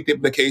what you think the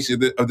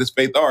implications of this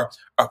faith are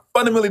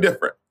fundamentally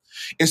different.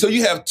 And so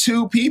you have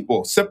two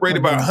people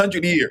separated by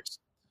 100 years,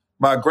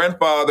 my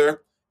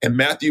grandfather and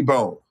Matthew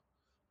Bone,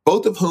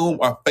 both of whom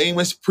are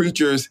famous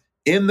preachers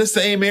in the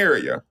same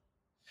area,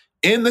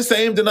 in the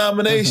same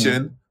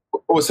denomination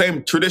or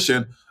same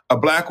tradition, a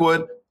Black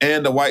one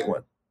and a white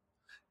one.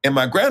 And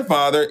my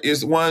grandfather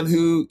is one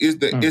who is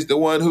the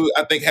one who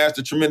I think has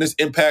the tremendous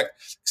impact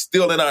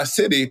still in our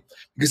city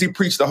because he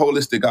preached the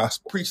holistic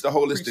gospel. Preached the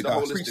holistic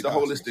gospel. Preached the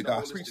holistic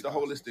gospel. Preached the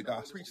holistic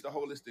gospel. Preached the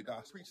holistic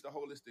gospel. Preached the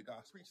holistic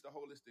gospel. Preached the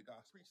holistic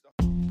gospel.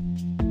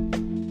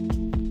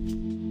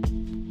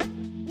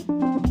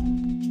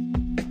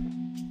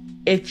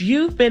 If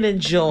you've been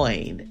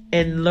enjoying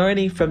and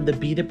learning from the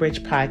Be the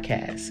Bridge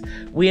podcast,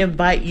 we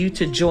invite you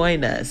to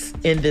join us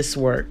in this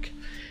work.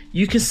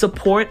 You can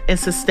support and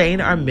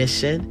sustain our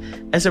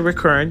mission as a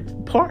recurring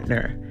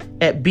partner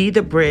at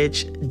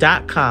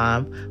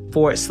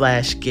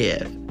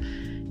bethebridge.com/give.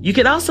 You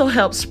can also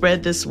help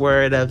spread this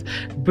word of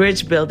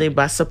bridge building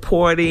by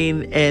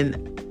supporting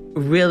and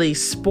really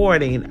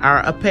sporting our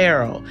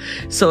apparel.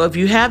 So if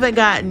you haven't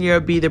gotten your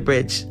Be the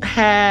Bridge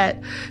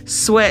hat,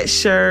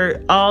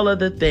 sweatshirt, all of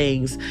the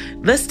things,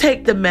 let's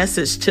take the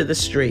message to the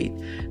street.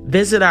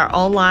 Visit our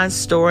online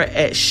store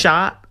at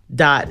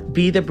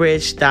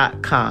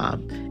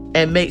shop.bethebridge.com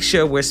and make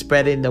sure we're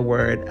spreading the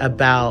word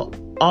about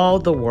all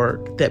the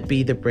work that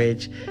Be the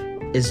Bridge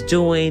is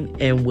doing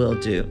and will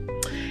do.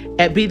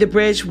 At Be the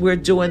Bridge, we're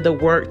doing the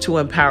work to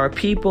empower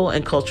people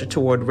and culture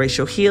toward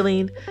racial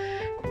healing,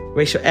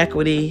 racial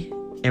equity,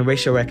 and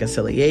racial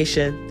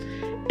reconciliation.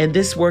 And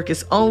this work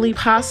is only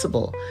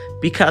possible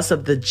because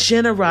of the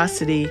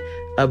generosity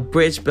of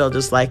bridge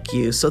builders like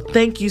you. So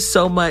thank you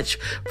so much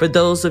for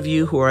those of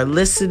you who are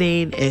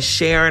listening and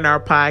sharing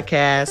our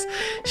podcast,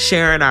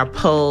 sharing our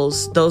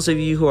posts, those of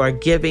you who are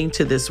giving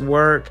to this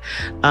work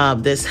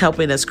that's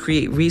helping us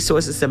create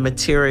resources and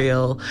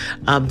material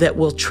that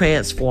will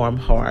transform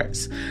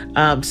hearts.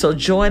 So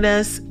join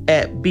us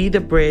at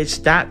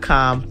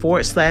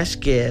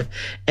bethebridge.com/give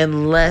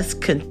and let's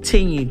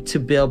continue to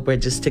build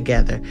bridges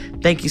together.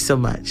 Thank you so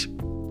much.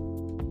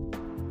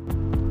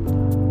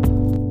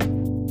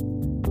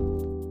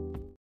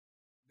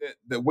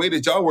 The way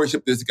that y'all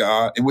worship this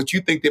God and what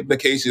you think the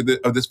implications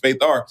of this faith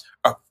are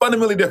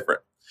fundamentally different.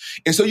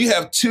 And so you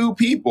have two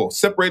people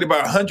separated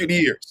by 100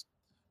 years,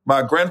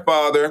 my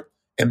grandfather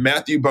and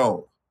Matthew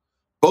Bone,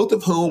 both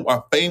of whom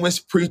are famous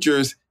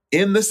preachers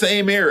in the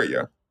same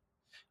area,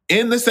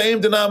 in the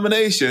same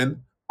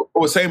denomination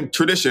or same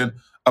tradition,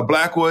 a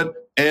black one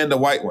and a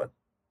white one.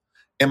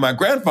 And my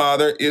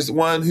grandfather is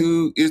one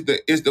who is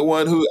the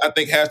one who I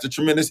think has the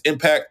tremendous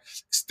impact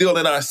still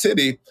in our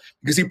city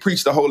because he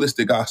preached the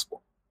holistic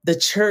gospel. The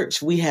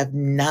church, we have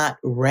not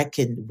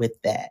reckoned with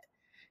that,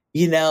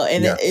 and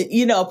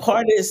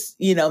part of this,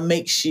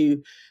 makes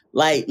you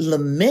like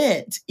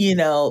lament,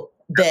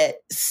 that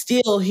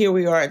still here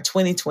we are in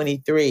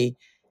 2023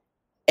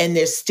 and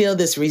there's still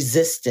this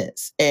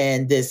resistance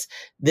and this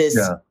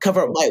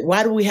cover up. Like,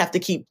 why do we have to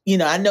keep,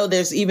 I know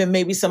there's even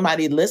maybe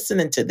somebody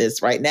listening to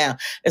this right now.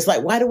 It's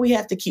like, why do we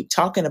have to keep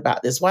talking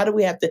about this? Why do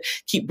we have to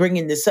keep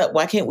bringing this up?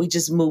 Why can't we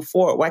just move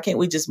forward? Why can't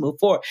we just move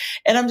forward?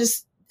 And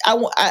I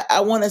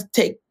want to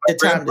take the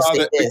time to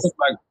say this.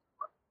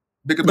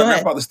 Because my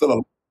grandfather's still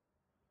alive.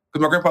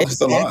 Because my grandfather's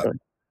still alive.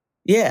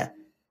 Yeah.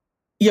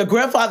 Your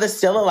grandfather's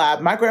still alive.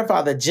 My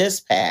grandfather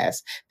just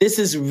passed. This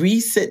is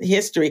recent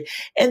history.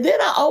 And then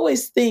I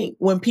always think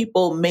when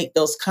people make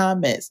those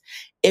comments,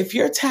 if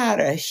you're tired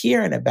of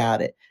hearing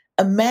about it,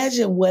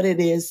 imagine what it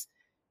is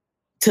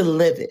to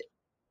live it.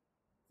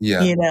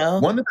 Yeah.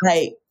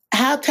 Like,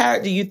 how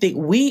tired do you think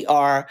we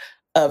are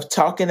of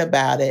talking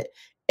about it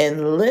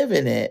and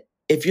living it?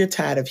 If you're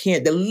tired of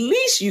hearing, the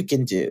least you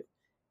can do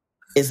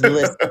is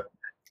listen.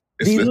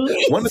 The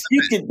least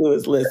you can do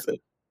is listen.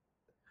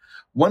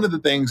 One of the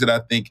things that I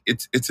think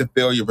it's a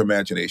failure of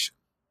imagination.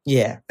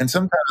 Yeah. And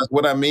sometimes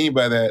what I mean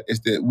by that is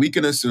that we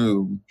can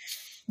assume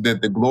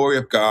that the glory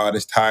of God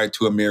is tied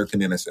to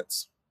American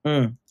innocence.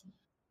 And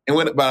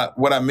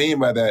what I mean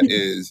by that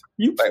is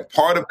like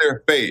part of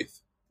their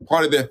faith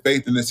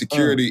and their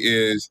security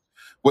is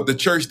what the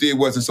church did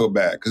wasn't so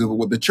bad. Because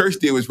what the church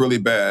did was really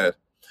bad,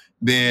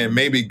 then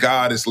maybe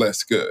God is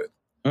less good.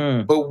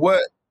 But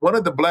what one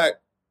of the black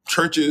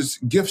churches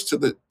gives to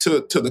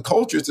the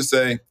culture is to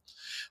say,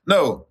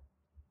 no,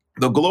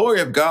 the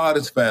glory of God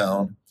is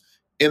found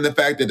in the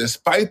fact that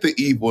despite the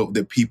evil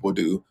that people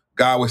do,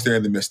 God was there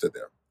in the midst of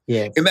them.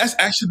 Yes. And that's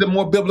actually the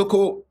more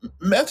biblical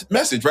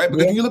message, right?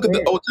 Because if you look at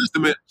the Old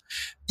Testament,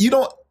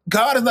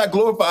 God is not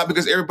glorified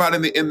because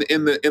everybody in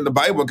the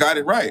Bible got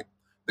it right.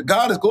 The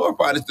God is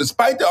glorified is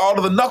despite all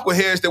of the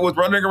knuckleheads that was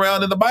running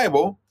around in the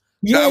Bible,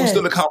 God was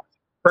still accomplishing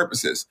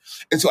purposes.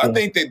 And so I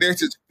think that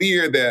there's this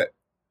fear that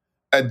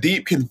a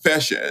deep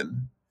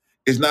confession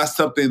is not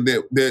something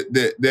that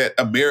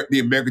the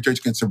American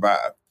church can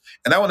survive.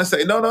 And I want to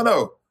say,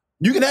 no.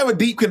 You can have a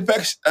deep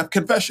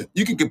confession.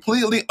 You can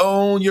completely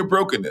own your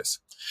brokenness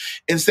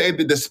and say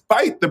that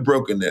despite the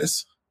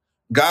brokenness,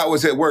 God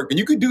was at work. And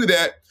you can do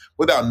that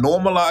without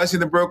normalizing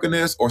the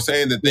brokenness or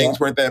saying that things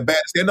weren't that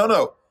bad. Say,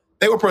 no.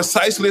 They were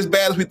precisely as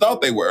bad as we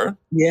thought they were.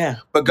 Yeah.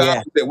 But God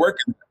was at work.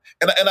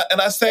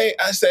 And I say,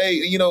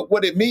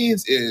 what it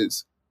means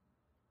is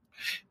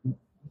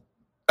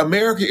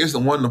America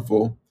isn't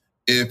wonderful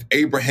if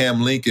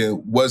Abraham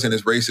Lincoln wasn't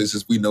as racist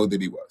as we know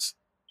that he was.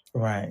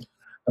 Right.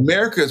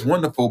 America is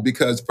wonderful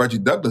because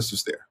Frederick Douglass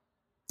was there.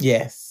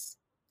 Yes.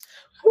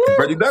 And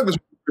Frederick Douglass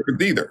wasn't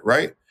perfect either,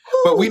 right?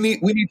 Woo. But we need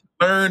to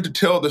learn to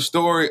tell the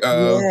story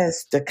of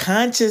the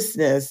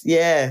consciousness.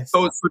 Yes.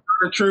 So it's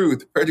the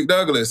truth. Frederick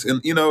Douglass,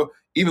 and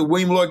even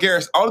William Lloyd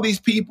Garrison, all of these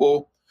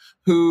people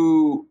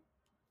who,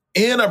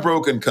 in a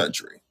broken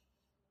country,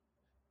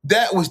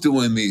 that was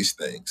doing these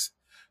things,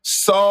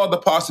 saw the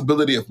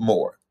possibility of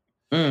more.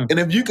 And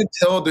if you can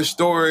tell the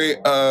story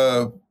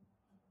of,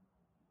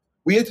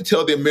 we have to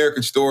tell the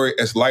American story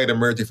as light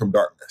emerging from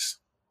darkness.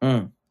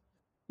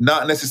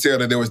 Not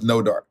necessarily there was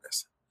no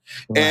darkness.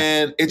 Right.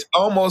 And it's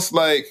almost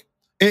like,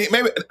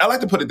 maybe I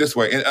like to put it this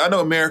way, and I know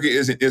America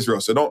isn't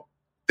Israel, so don't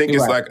think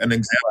it's like an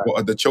example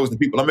of the chosen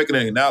people. I'm making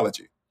an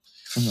analogy.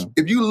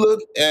 If you look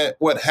at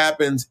what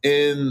happens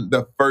in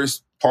the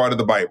first part of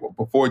the Bible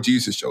before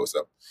Jesus shows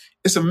up,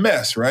 it's a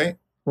mess, right?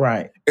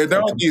 Right. And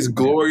there are these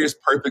glorious,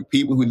 perfect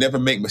people who never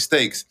make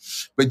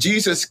mistakes. But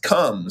Jesus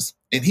comes,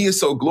 and he is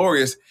so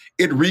glorious,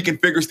 it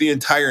reconfigures the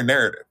entire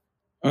narrative,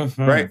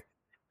 right?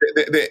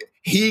 That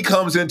he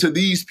comes into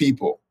these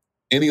people,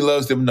 and he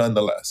loves them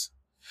nonetheless.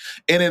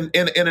 And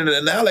in an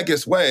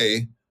analogous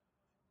way,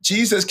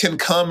 Jesus can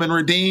come and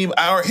redeem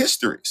our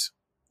histories.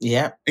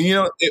 Yeah.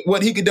 And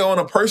what he could do on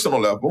a personal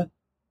level,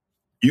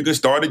 you can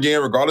start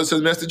again regardless of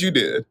the mess that you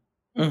did,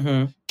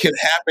 can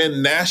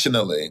happen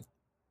nationally.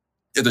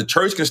 If the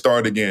church can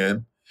start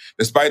again,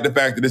 despite the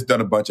fact that it's done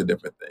a bunch of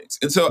different things.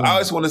 And so I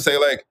just want to say,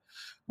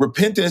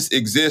 repentance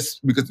exists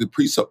because it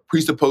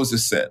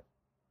presupposes sin.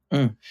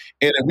 And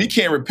if we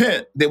can't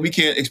repent, then we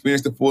can't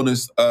experience the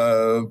fullness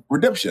of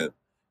redemption.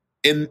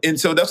 And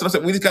so that's what I'm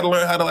saying. We just got to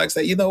learn how to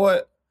say, you know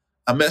what?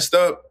 I messed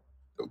up.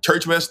 The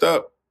church messed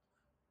up.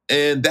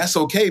 And that's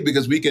okay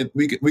because we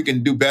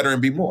can do better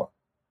and be more.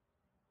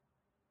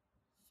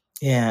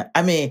 Yeah.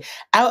 I mean,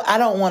 I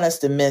don't want us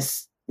to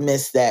miss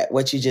that,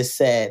 what you just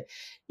said,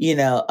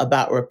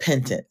 about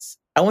repentance.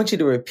 I want you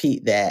to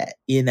repeat that,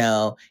 if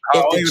the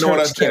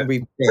church can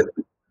repent.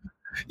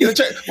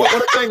 What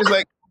I'm saying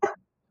is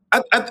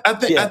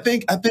I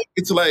think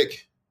it's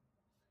like,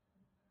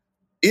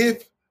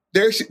 if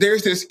there's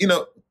this,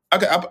 I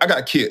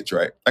got kids,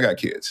 right? I got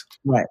kids.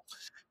 Right.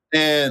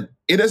 And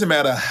it doesn't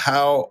matter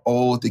how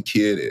old the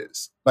kid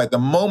is. The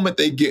moment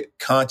they get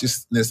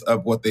consciousness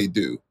of what they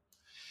do,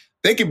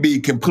 they can be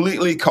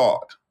completely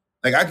caught.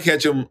 I can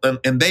catch them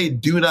and they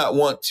do not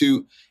want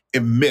to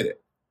admit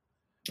it.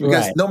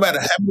 Because no matter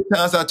how many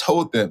times I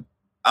told them,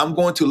 I'm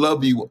going to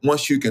love you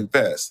once you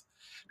confess,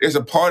 there's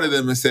a part of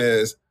them that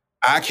says,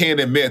 I can't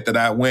admit that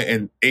I went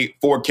and ate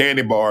 4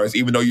 candy bars,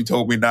 even though you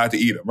told me not to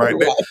eat them, right?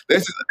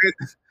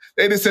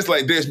 They just says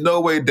there's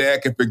no way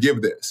Dad can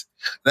forgive this.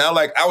 Now,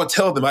 I would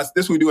tell them,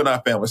 this we do in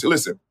our family. So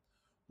listen,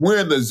 we're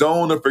in the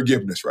zone of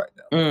forgiveness right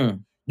now.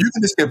 You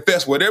can just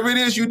confess whatever it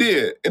is you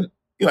did. And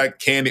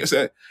candy,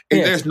 and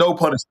there's no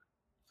punishment.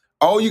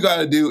 All you got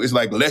to do is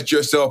let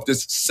yourself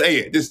just say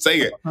it. Just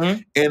say it.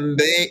 And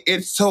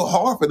it's so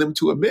hard for them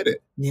to admit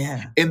it.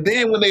 Yeah. And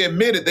then when they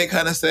admit it, they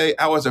kind of say,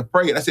 I was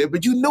afraid. I said,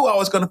 but you knew I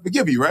was going to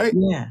forgive you, right?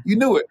 Yeah. You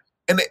knew it.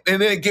 And then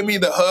they give me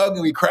the hug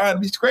and we cry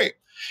and it's great.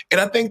 And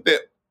I think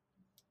that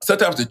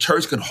sometimes the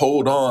church can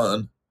hold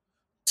on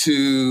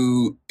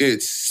to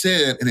its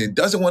sin and it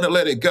doesn't want to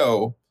let it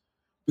go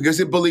because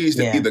it believes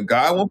that either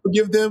God won't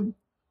forgive them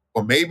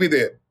or maybe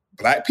that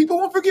Black people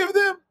won't forgive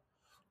them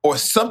or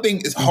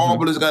something as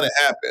horrible is going to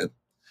happen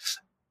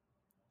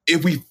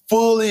if we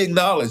fully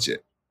acknowledge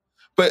it.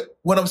 But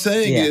what I'm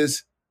saying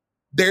is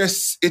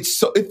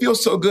it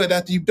feels so good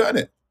after you've done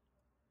it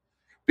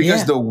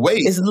because the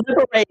weight is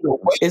liberating.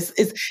 It's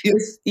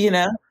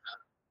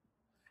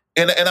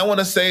And I want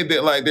to say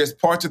that there's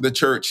parts of the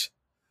church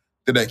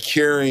that are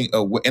carrying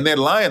away, and they're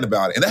lying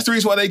about it, and that's the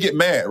reason why they get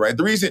mad, right?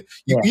 The reason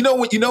when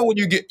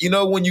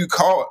you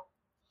call it,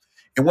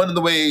 and one of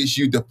the ways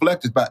you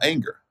deflect is by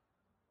anger.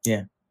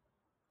 Yeah,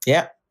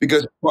 yeah.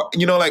 Because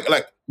you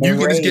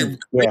can just get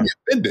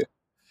offended,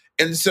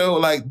 and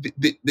so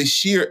the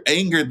sheer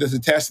anger that's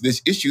attached to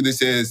this issue that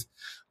says,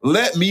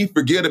 "Let me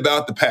forget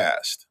about the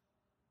past,"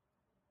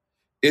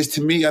 is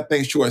to me, I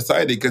think,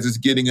 short-sighted because it's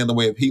getting in the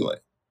way of healing.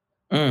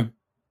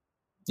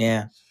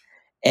 Yeah.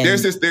 And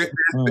there's this.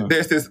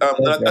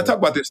 I talk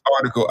about this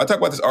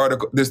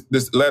article.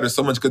 This letter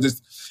so much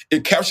because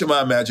it captured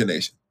my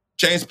imagination.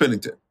 James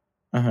Pennington.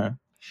 I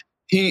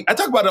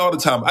talk about it all the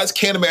time. I just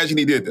can't imagine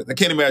he did this. I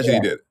can't imagine he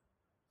did it.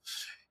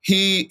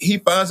 He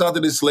finds out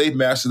that his slave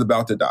master is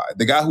about to die.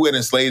 The guy who had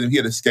enslaved him, he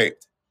had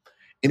escaped,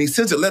 and he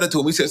sends a letter to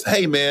him. He says,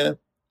 "Hey man,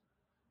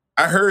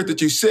 I heard that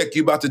you're sick.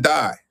 You're about to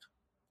die.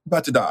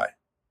 About to die."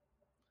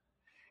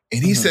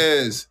 And he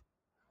says,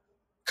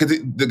 because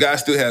the guy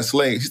still has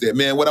slaves, he said,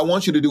 "Man, what I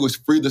want you to do is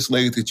free the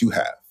slaves that you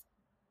have.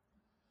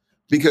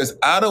 Because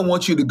I don't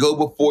want you to go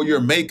before your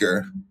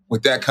maker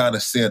with that kind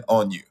of sin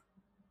on you."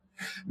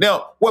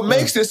 Now, what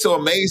makes this so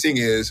amazing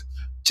is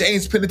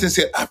James Pennington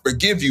said, "I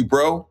forgive you,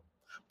 bro.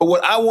 But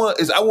what I want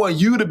is I want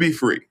you to be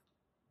free.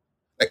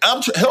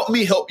 Help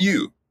me help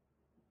you."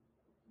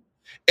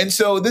 And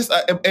so this,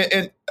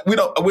 and we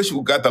don't. I wish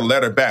we got the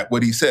letter back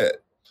what he said,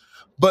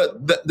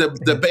 but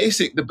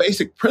the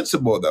basic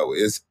principle though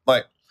is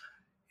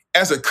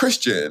as a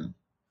Christian,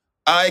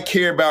 I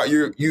care about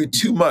you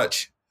too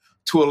much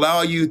to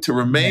allow you to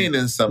remain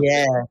in something.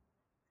 Yeah.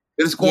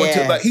 It's going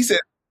to, like he said,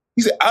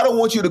 I don't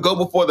want you to go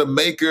before the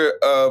maker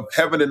of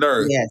heaven and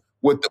earth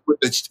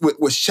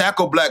with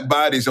shackled black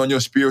bodies on your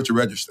spiritual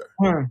register.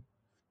 And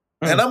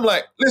I'm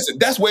like, listen,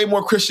 that's way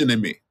more Christian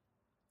than me.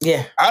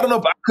 Yeah. I don't know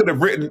if I could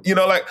have written,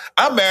 like,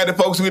 I'm mad at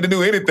folks who didn't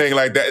do anything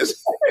like that.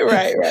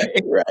 Right.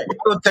 I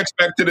don't text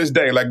back to this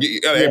day, like,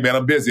 hey, man,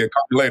 I'm busy. I'll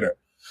call you later.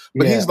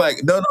 But he's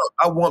like, no,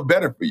 I want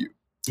better for you.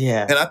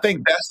 Yeah. And I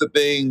think that's the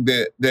thing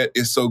that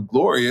is so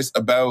glorious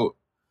about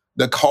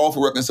the call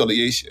for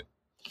reconciliation.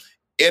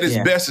 At its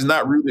best, is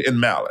not rooted in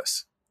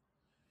malice.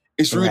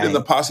 It's rooted in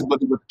the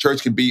possibility what the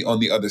church can be on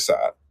the other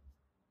side.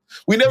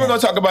 We're never going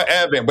to talk about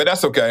Advent, but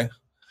that's okay.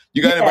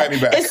 You got to invite me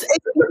back. It's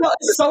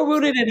so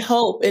rooted in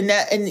hope, and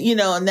that's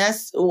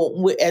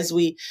as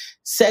we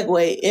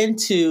segue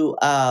into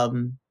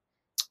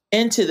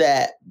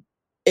that.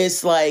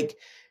 It's like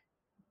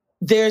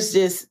there's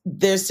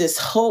this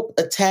hope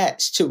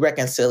attached to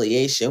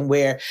reconciliation,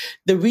 where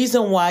the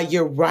reason why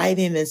you're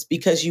writing is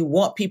because you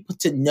want people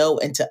to know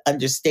and to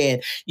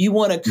understand. You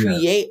want to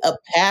create a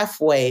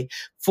pathway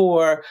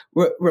for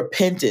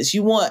repentance.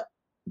 You want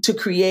to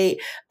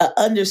create an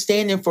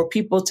understanding for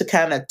people to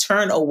kind of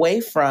turn away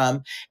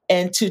from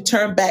and to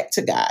turn back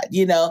to God,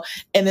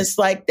 and it's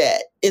like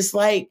that. It's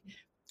like,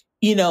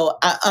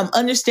 I'm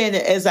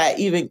understanding as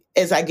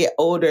I get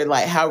older,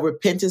 like how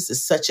repentance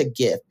is such a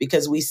gift,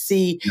 because we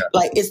see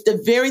like it's the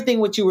very thing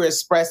what you were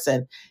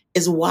expressing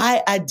is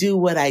why I do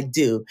what I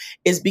do,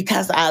 is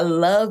because I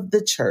love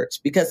the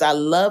church, because I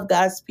love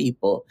God's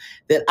people,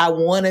 that I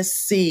want to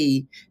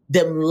see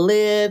them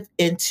live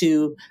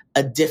into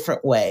a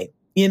different way.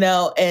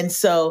 And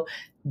so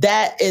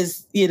that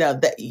is,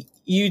 that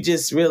you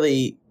just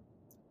really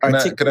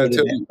articulated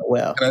that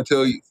well. Can I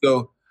tell you?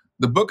 So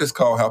the book is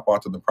called How Far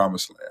to the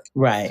Promised Land.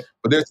 Right.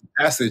 But there's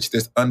a passage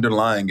that's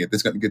underlying it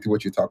that's going to get to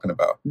what you're talking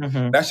about.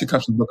 It actually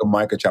comes from the book of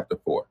Micah, chapter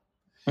 4.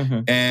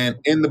 And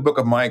in the book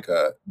of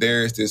Micah,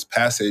 there's this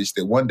passage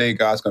that one day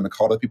God's going to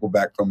call the people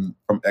back from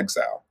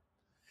exile.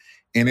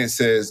 And it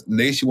says,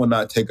 nation will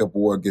not take up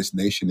war against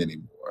nation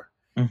anymore.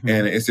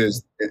 And it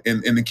says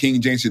in the King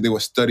James, they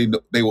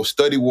will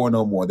study war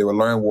no more. They will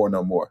learn war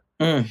no more.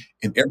 And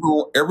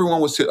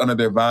everyone will sit under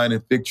their vine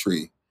and fig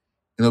tree,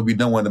 and there'll be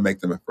no one to make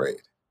them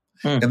afraid.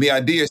 And the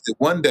idea is that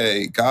one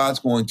day God's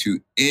going to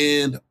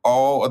end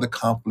all of the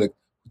conflict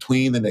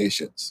between the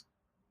nations.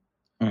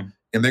 And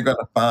they're going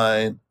to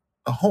find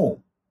a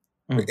home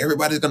where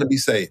everybody's going to be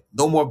safe.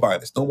 No more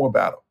violence, no more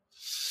battle.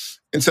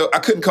 And so I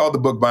couldn't call the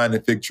book Vine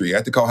and Fig Tree. I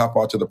had to call How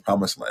Far to the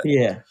Promised Land.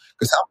 Yeah.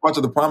 Because How Far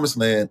to the Promised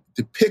Land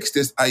depicts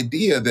this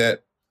idea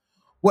that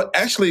what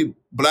actually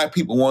Black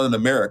people want in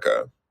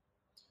America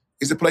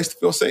is a place to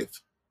feel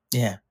safe.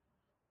 Yeah.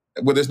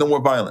 Where there's no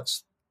more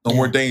violence, no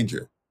more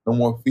danger, no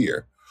more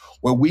fear.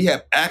 Where we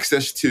have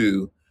access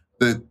to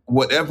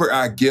whatever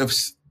our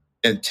gifts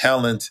and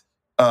talent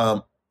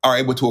are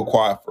able to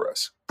acquire for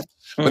us.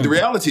 But the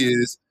reality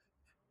is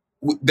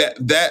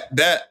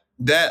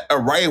that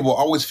arrival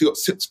always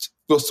feels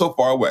so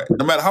far away.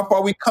 No matter how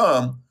far we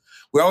come,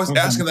 we're always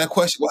asking that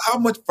question, well, how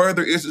much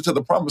further is it to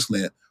the promised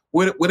land?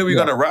 When are we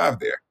going to arrive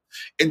there?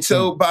 And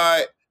so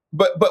but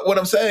what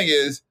I'm saying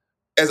is,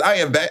 as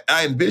I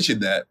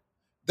envision that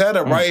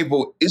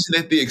arrival isn't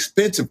at the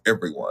expense of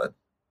everyone.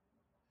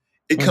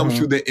 It comes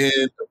through the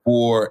end of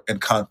war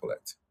and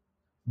conflict,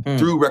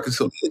 through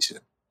reconciliation.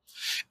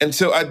 And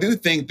so I do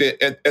think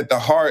that at the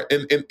heart,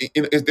 and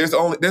there's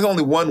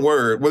only one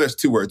word, well, there's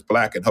two words,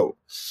 Black and hope.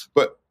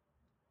 But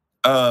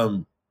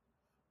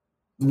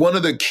one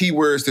of the key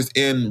words that's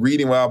in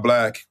Reading While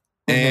Black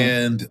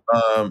and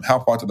How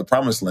Far to the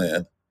Promised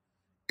Land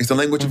is the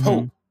language of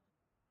hope.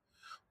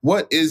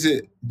 What is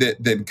it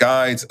that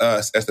guides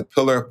us as the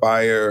pillar of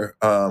fire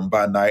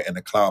by night and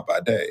the cloud by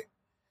day?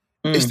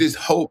 It's this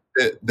hope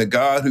that the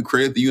God who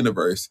created the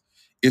universe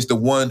is the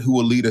one who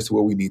will lead us to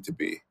where we need to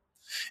be.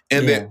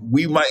 And that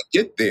we might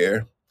get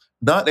there,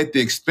 not at the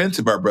expense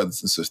of our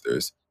brothers and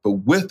sisters, but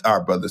with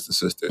our brothers and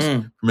sisters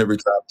from every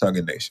tribe, tongue,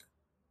 and nation.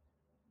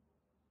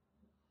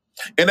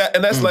 And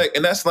that's like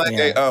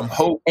a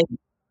hope.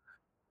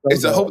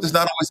 It's a hope that's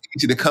not always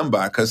easy to come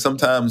by, because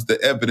sometimes the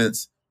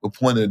evidence will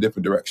point in a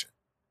different direction.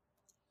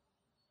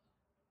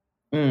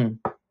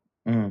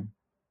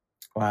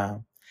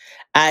 Wow.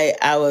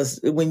 I was,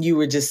 when you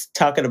were just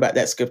talking about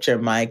that scripture,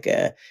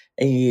 Micah,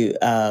 and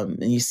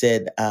you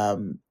said,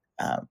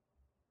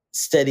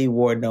 study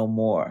war no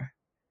more.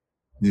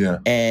 Yeah.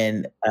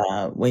 And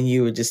when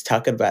you were just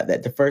talking about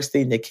that, the first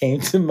thing that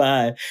came to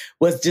mind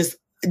was just,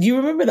 do you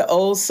remember the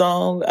old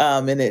song?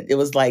 And it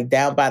was like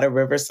Down by the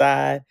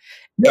Riverside.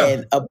 Yeah.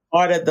 And a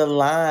part of the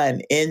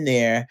line in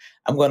there,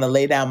 I'm going to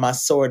lay down my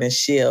sword and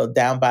shield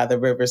down by the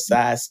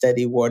riverside,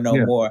 study war no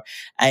more.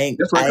 I ain't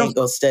going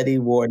to study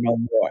war no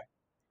more.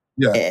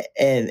 Yeah.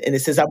 And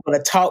it says, I'm going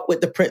to talk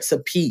with the Prince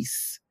of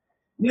Peace.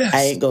 Yes.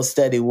 I ain't going to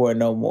study war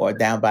no more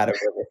down by the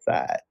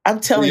riverside. I'm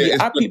telling you,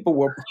 our people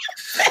were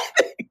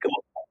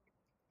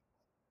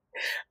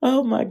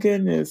Oh my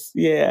goodness.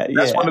 Yeah,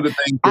 That's one yeah. of the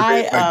things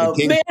that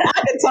the Man,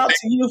 I can talk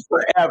to you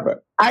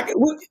forever.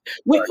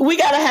 We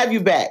got to have you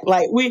back.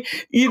 Like we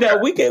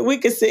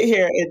can sit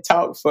here and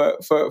talk for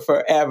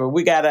forever.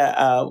 We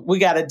gotta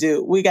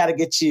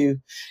get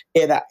you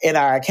in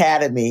our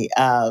academy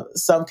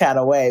some kind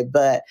of way.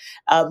 But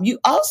you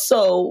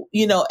also,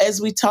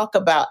 as we talk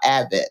about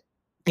Advent,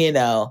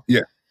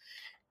 yeah.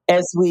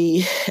 as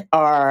we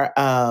are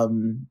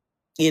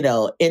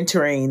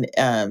entering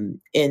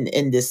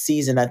in this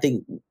season, I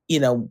think,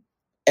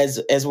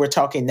 as we're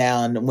talking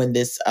now, and when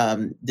this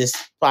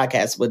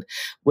podcast would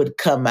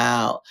come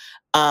out,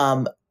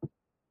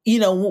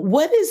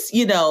 what is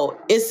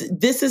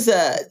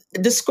a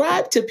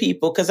describe to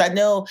people, because I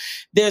know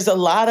there's a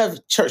lot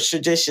of church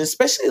tradition,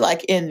 especially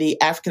like in the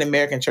African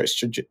American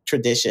church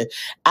tradition.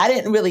 I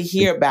didn't really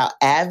hear about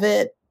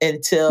Advent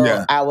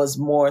until I was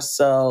more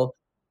so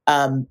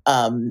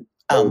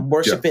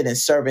worshiping and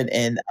serving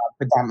in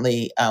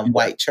predominantly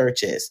white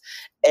churches.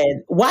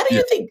 And why do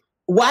you think?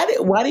 Why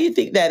do you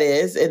think that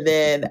is? And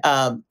then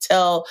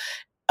tell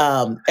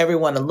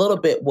everyone a little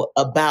bit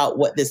about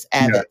what this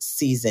Advent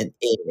season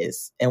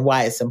is and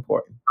why it's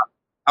important.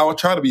 I will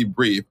try to be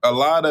brief.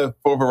 For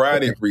a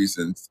variety of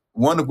reasons,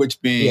 one of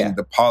which being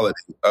the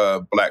polity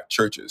of Black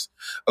churches.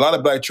 A lot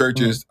of Black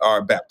churches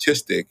are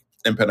Baptistic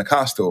and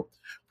Pentecostal,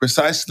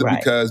 precisely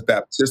because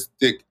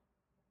Baptistic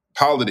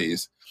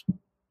polities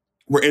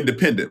were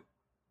independent.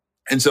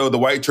 And so the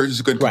white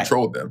churches couldn't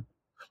control them.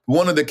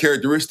 One of the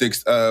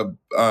characteristics of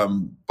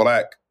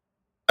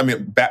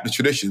Baptist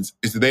traditions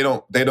is that they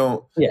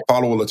don't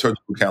follow a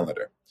liturgical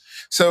calendar.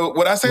 So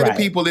what I say to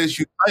people is,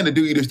 you're trying to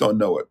do, you just don't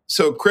know it.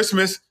 So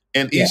Christmas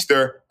and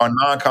Easter are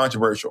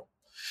non-controversial.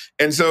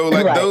 And so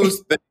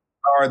those things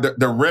are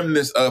the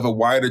remnants of a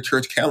wider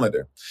church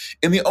calendar.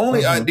 And the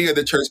only idea of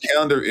the church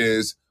calendar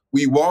is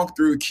we walk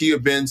through key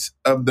events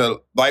of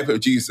the life of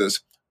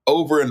Jesus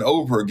over and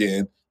over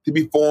again to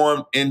be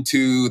formed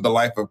into the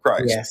life of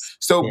Christ.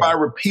 So by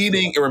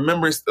repeating and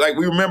remembering,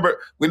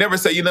 we never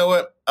say, you know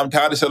what, I'm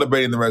tired of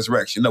celebrating the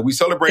resurrection. No, we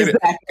celebrate it.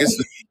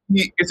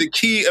 It's a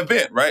key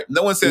event, right?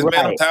 No one says,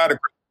 man, I'm tired of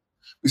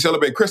Christmas. We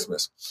celebrate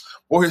Christmas.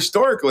 Well,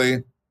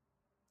 historically,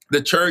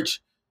 the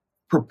church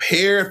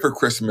prepared for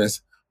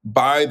Christmas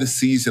by the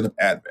season of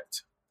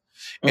Advent.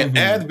 And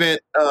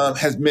Advent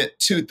has meant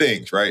two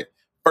things, right?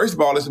 First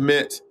of all, it's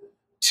meant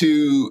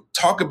to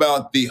talk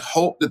about the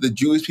hope that the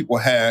Jewish people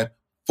had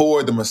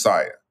for the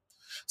Messiah.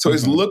 So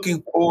it's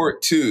looking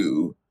forward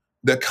to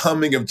the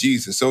coming of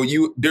Jesus. So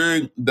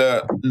during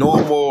the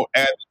normal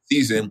Advent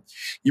season,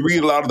 you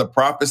read a lot of the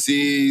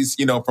prophecies,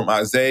 from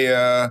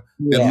Isaiah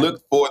that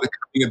look for the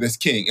coming of this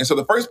king. And so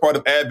the first part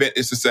of Advent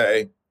is to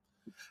say,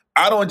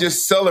 I don't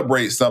just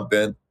celebrate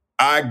something,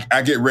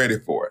 I get ready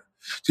for it.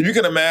 So you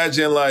can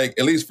imagine, like,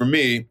 at least for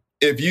me,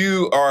 if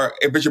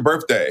it's your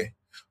birthday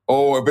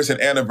or if it's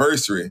an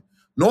anniversary,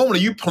 normally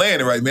you plan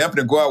it, right? Man, I'm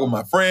going to go out with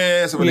my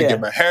friends. I'm going to get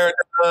my hair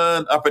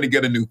done. I'm going to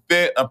get a new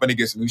fit. I'm going to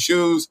get some new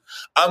shoes.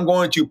 I'm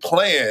going to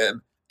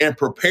plan and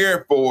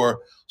prepare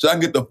so I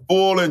can get the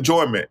full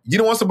enjoyment. You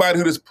don't want somebody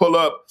who just pull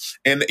up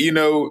and,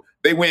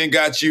 they went and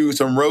got you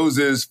some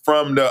roses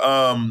from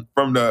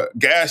the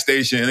gas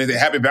station and they say,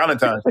 Happy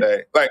Valentine's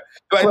Day.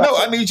 No,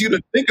 I need you to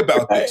think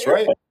about this,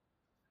 right?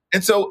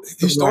 And so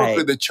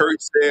historically, the church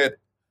said,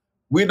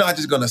 we're not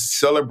just going to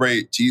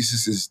celebrate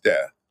Jesus's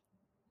death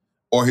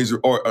or his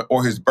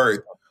birth.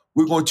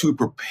 We're going to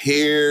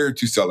prepare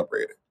to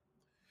celebrate it.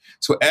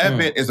 So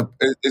Advent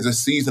is a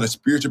season of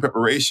spiritual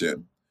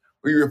preparation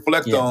where you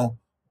reflect on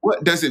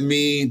what does it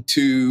mean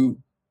to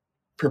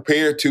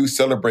prepare to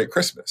celebrate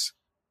Christmas.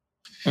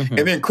 And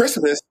then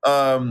Christmas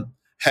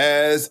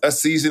has a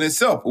season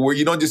itself where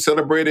you don't just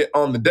celebrate it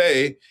on the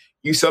day,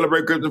 you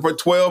celebrate Christmas for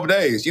 12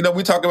 days.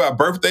 We talk about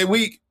birthday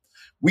week.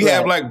 We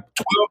have 12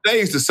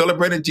 days to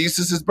celebrate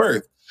Jesus'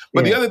 birth.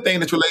 But the other thing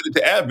that's related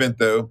to Advent,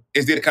 though,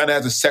 is that it kind of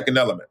has a second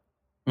element.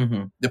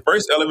 The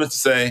first element is to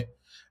say,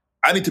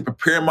 I need to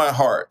prepare my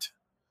heart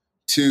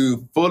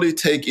to fully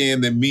take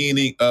in the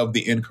meaning of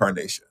the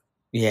incarnation.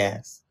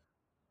 Yes.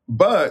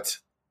 But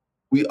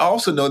we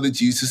also know that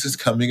Jesus is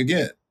coming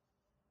again.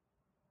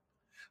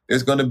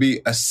 There's going to be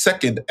a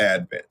second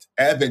Advent.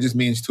 Advent just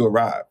means to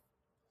arrive.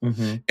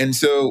 And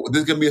so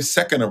there's going to be a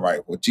second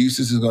arrival.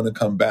 Jesus is going to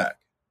come back.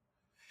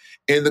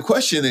 And the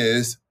question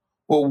is,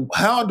 well,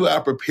 how do I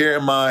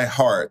prepare my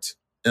heart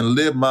and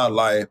live my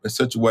life in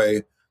such a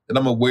way that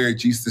I'm aware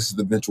Jesus'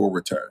 eventual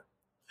return?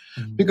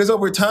 Because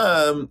over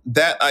time,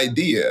 that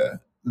idea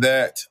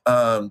that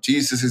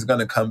Jesus is going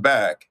to come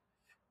back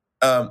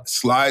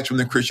slides from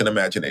the Christian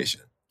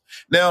imagination.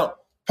 Now,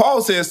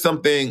 Paul says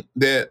something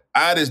that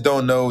I just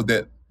don't know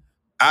that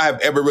I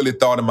have ever really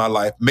thought in my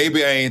life.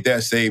 Maybe I ain't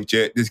that saved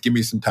yet. Just give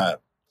me some time.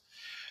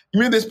 You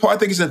remember this part? I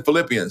think it's in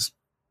Philippians.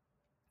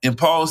 And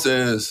Paul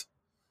says,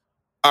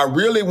 I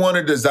really want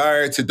to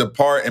desire to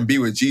depart and be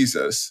with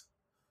Jesus,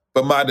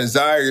 but my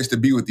desire is to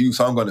be with you,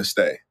 so I'm going to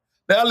stay.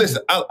 Now,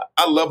 listen, I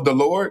love the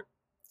Lord.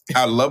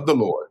 I love the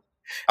Lord.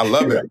 I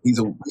love him. He's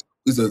a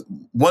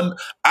one.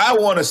 I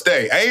want to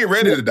stay. I ain't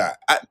ready to die.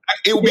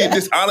 It would be a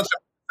dishonest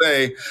to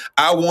say,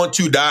 I want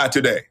to die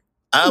today.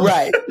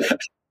 Right.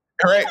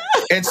 Right.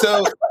 And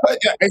so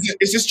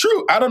it's just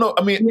true. I don't know.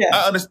 I mean,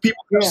 I understand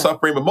people are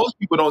suffering, but most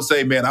people don't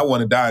say, man, I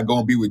want to die and go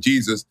and be with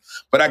Jesus,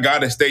 but I got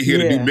to stay here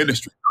to do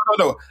ministry.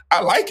 No.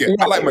 I like it.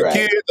 I like my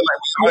kids.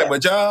 I like my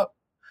job.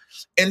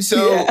 And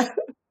so,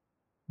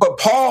 but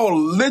Paul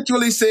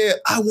literally said,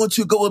 I want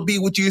to go and be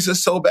with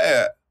Jesus so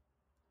bad.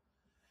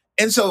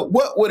 And so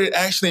what would it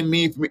actually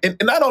mean for me? And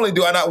not only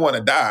do I not want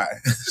to die,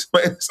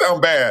 it sounds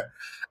bad.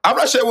 I'm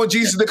not sure I want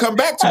Jesus to come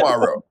back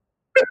tomorrow.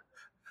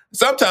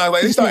 Sometimes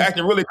they start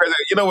acting really crazy.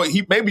 You know what?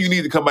 Maybe you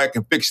need to come back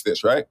and fix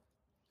this, right?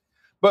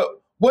 But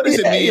what does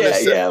it mean?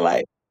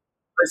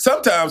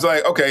 Sometimes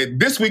okay,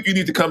 this week you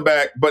need to come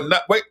back, but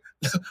not wait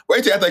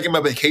till after I get my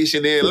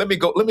vacation in. Let me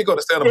go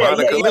to Santa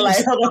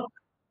Monica.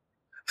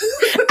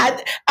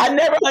 I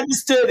never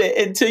understood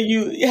it until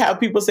you have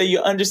people say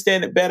you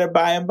understand it better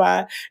by and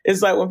by.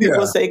 It's like when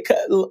people say,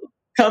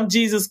 come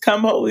Jesus,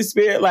 come Holy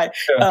Spirit,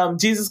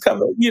 Jesus,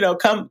 come,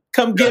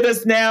 come get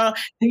us now.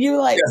 And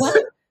you're like,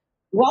 what?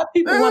 Why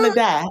people want to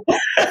die?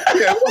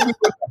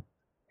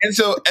 And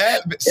so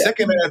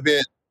second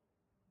Advent,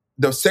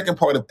 the second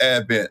part of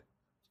Advent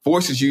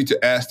forces you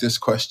to ask this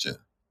question.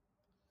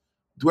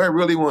 Do I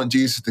really want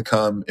Jesus to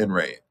come and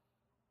reign?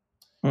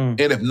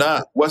 And if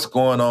not, what's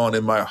going on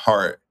in my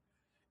heart?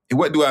 And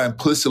what do I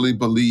implicitly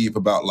believe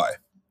about life?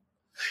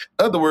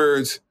 In other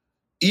words,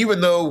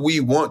 even though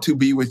we want to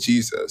be with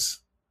Jesus,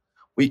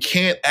 we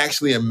can't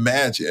actually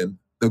imagine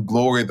the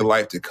glory of the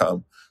life to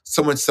come,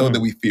 so much so that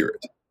we fear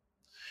it.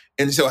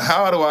 And so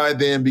how do I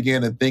then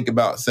begin to think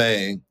about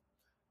saying,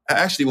 I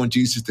actually want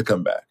Jesus to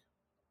come back.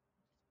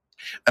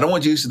 I don't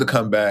want Jesus to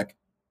come back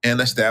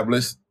and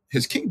establish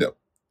his kingdom,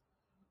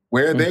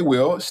 where they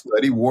will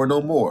study war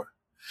no more.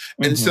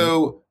 And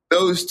so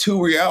those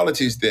two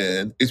realities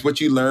then is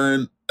what you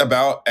learn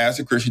about as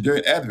a Christian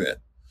during Advent.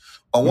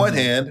 On one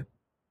hand,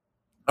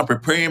 I'm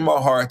preparing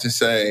my heart to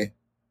say,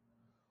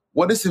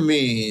 what does it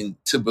mean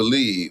to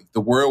believe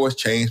the world was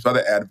changed by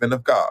the advent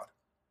of God?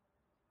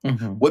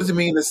 What does it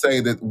mean to say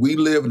that we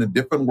live in a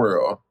different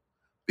world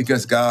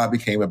because God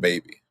became a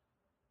baby?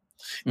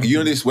 And you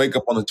don't just wake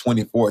up on the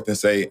 24th and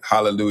say,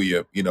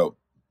 hallelujah,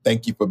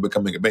 thank you for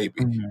becoming a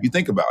baby. You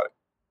think about it.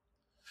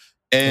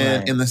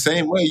 And in the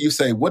same way, you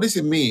say, what does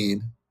it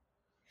mean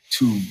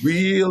to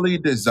really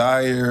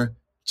desire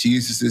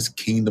Jesus'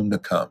 kingdom to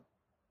come?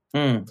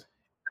 If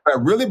I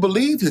really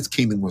believed his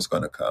kingdom was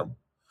going to come,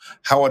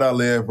 how would I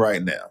live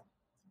right now?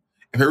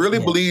 If I really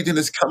believed in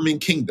his coming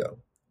kingdom,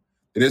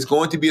 that it's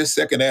going to be a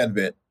second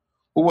advent,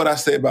 what would I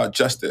say about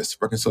justice,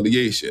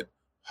 reconciliation,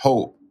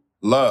 hope,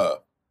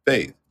 love,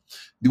 faith?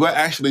 Do I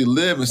actually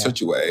live in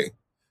such a way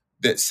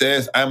that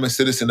says I'm a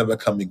citizen of a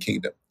coming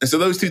kingdom? And so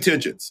those two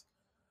tensions,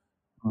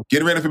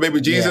 getting ready for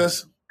baby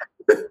Jesus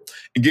and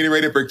getting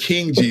ready for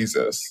King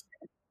Jesus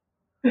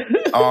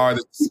are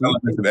the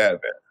elements of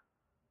Advent.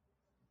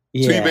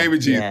 Sweet baby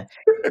Jesus.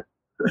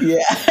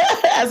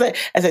 I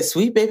said,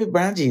 sweet baby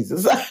brown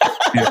Jesus.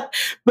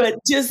 But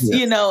just,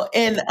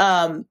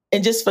 and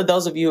just for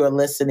those of you who are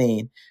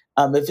listening,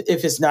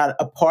 if it's not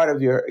a part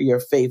of your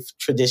faith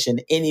tradition,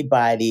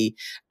 anybody,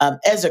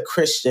 as a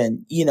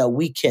Christian,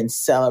 we can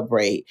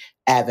celebrate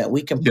Advent.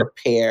 We can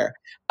prepare.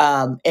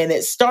 And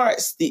it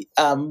starts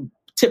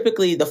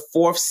typically the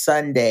fourth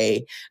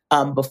Sunday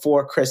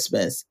before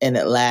Christmas, and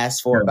it lasts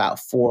for about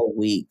 4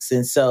 weeks.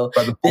 And so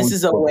this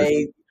is a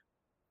way.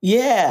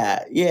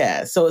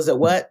 Yeah. So is it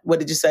what? What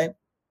did you say?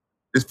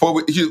 It's 4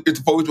 weeks. It's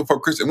 4 weeks before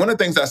Christmas. And one of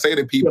the things I say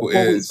to people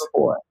is,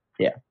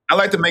 I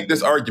like to make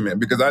this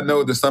argument because I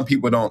know that some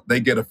people they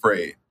get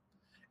afraid.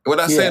 And what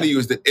I say to you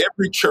is that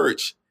every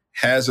church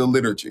has a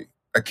liturgy,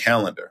 a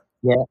calendar.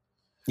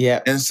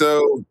 And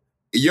so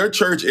your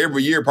church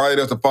every year probably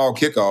does a fall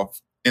kickoff,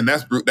 and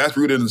that's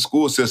rooted in the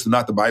school system,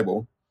 not the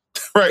Bible.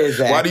 Right?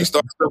 Exactly. Why do you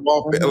start stuff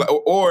off?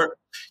 Or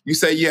you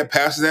say you have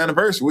pastor's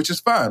anniversary, which is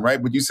fine,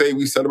 right? But you say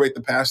we celebrate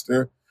the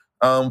pastor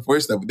for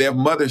his stuff. They have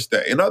Mother's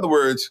Day. In other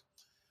words,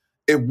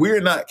 if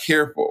we're not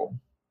careful,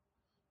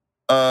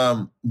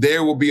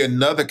 there will be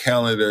another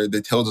calendar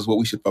that tells us what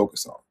we should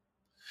focus on.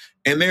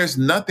 And there's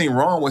nothing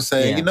wrong with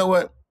saying, you know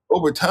what?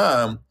 Over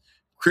time,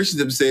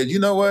 Christians have said, you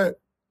know what?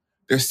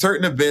 There's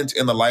certain events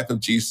in the life of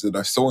Jesus that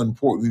are so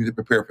important, we need to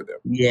prepare for them.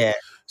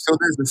 So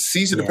there's a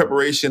season of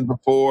preparation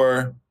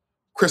before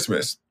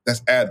Christmas.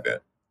 That's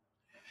Advent.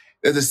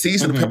 There's a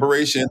season of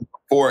preparation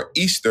for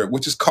Easter,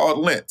 which is called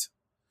Lent.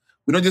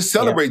 We don't just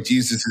celebrate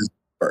Jesus'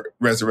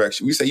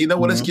 resurrection. We say, you know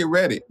what, let's get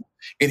ready.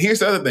 And here's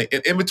the other thing.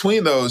 In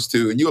between those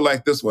two, and you'll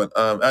like this one.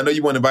 I know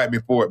you want to invite me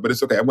for it, but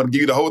it's okay. I'm going to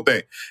give you the whole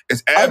thing.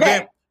 It's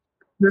Advent,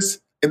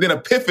 and then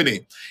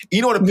Epiphany.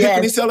 You know what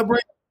Epiphany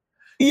celebrates?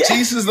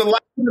 Jesus, the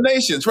light of the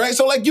nations, right?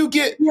 So you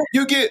get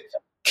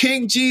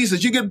King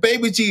Jesus, you get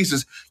baby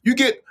Jesus, you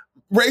get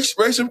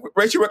racial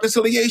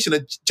reconciliation,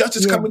 and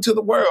justice coming to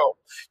the world.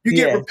 You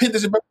get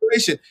repentance and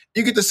restoration.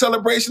 You get the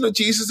celebration of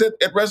Jesus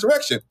at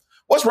resurrection.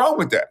 What's wrong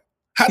with that?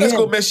 How that's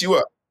going to mess you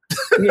up?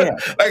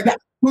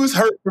 Who's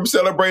hurt from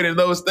celebrating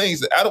those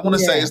things? I don't want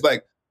to say it's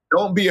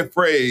don't be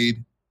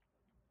afraid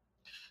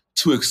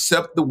to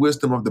accept the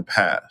wisdom of the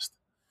past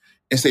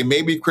and say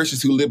maybe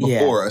Christians who lived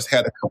before us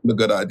had a couple of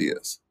good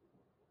ideas.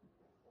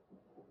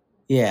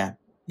 Yeah.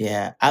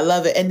 Yeah, I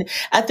love it. And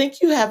I think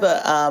you have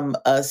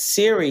a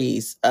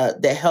series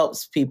that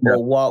helps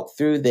people walk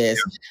through this.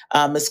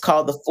 It's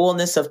called the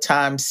Fullness of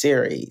Time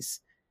series.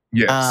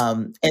 Yes.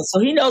 And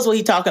so he knows what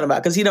he's talking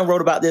about because he done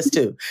wrote about this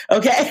too.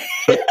 Okay.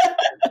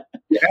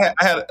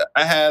 I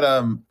had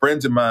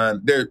friends of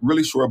mine, they're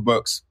really short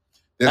books.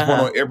 There's one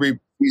on every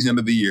season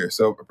of the year.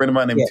 So a friend of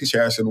mine named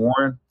Tisha Ashton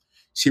Warren,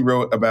 she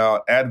wrote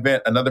about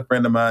Advent. Another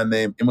friend of mine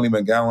named Emily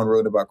McCaulley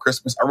wrote about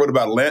Christmas. I wrote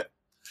about Lent.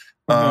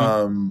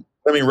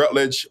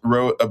 Rutledge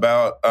wrote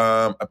about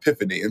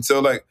Epiphany. And so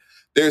like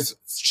there's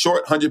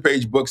short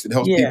 100-page books that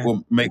helps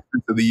people make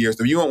sense of the year.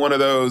 So if you want one of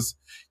those,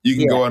 you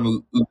can go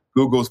on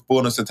Google's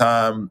Fullness of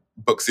Time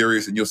book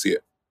series and you'll see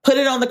it. Put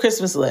it on the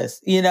Christmas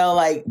list.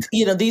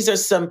 These are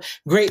some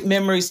great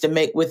memories to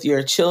make with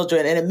your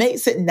children. And it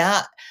makes it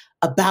not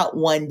about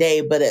one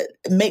day, but it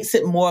makes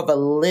it more of a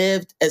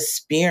lived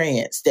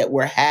experience that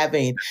we're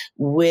having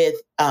with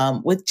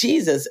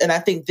Jesus. And I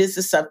think this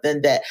is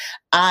something that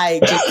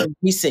I just in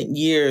recent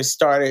years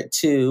started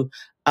to,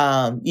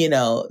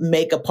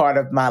 make a part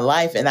of my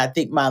life. And I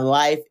think my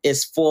life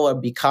is fuller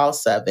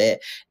because of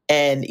it.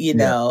 And,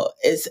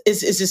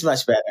 it's just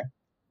much better.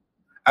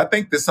 I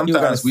think that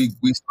sometimes we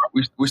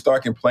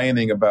start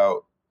complaining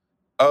about,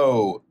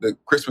 the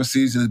Christmas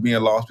season is being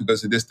lost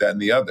because of this, that,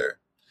 and the other.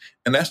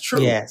 And that's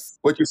true. Yes.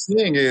 What you're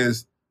seeing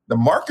is the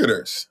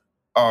marketers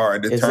are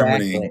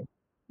determining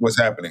what's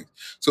happening.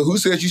 So who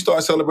says you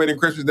start celebrating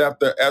Christmas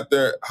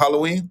after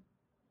Halloween?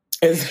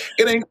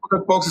 It ain't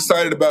because folks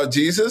excited about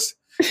Jesus.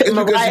 It's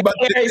Mariah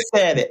Carey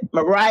said it.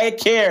 Mariah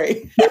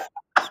Carey.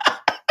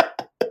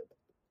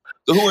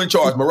 So who in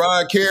charge?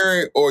 Mariah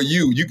Carey or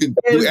you? You can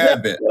do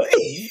Advent.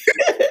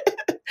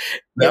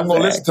 Now, I'm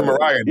going to listen to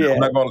Mariah. Yeah.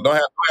 Don't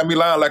have me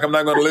lying like I'm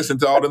not going to listen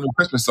to all the new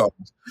Christmas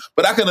songs.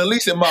 But I can at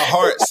least in my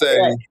heart say,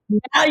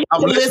 now you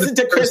can listen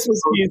to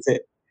Christmas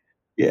music.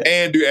 Yeah.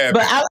 And do Advent.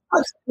 But I'll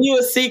tell you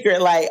a secret.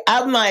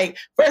 I'm like,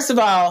 first of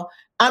all,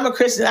 I'm a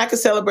Christian. I can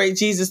celebrate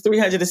Jesus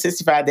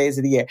 365 days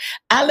of the year.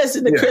 I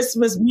listen to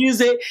Christmas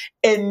music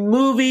and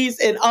movies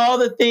and all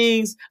the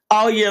things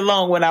all year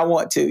long when I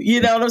want to. You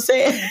know what I'm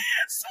saying?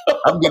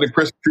 I'm getting a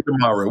Christmas tree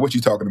tomorrow. What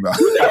you talking about?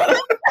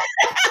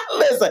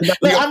 Listen,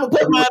 I'm going to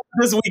put mine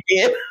this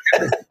weekend.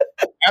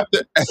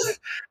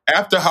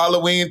 After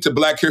Halloween to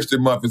Black History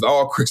Month is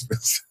all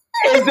Christmas.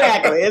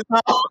 Exactly. It's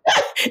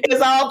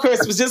all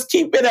Christmas. Just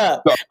keep it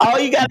up. All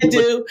you got to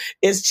do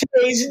is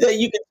change that.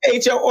 You can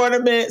change your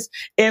ornaments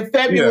in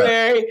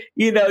February.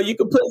 Yeah. You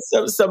can put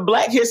some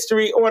Black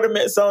History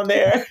ornaments on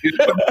there.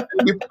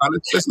 You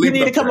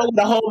need to come up with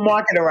a whole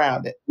market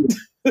around it.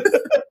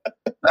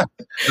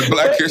 The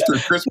Black History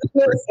Christmas.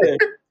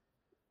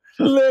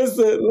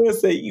 Listen.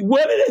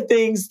 One of the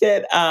things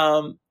that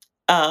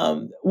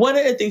one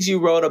of the things you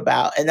wrote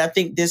about, and I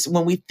think this,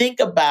 when we think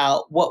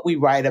about what we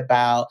write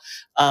about,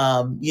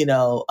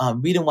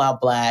 Reading While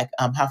Black,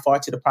 How Far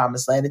to the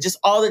Promised Land, and just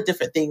all the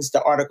different things,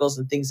 the articles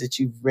and things that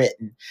you've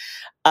written,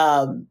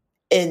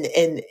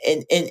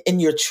 in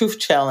your truth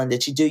challenge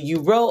that you do, you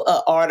wrote an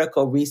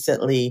article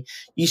recently.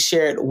 You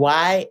shared,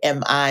 "Why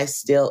Am I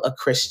Still a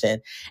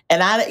Christian?"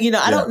 And I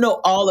don't know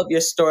all of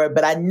your story,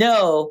 but I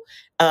know,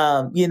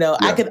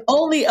 I can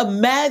only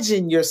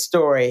imagine your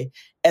story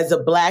as a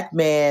Black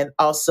man,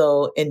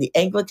 also in the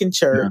Anglican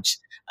Church,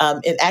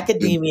 in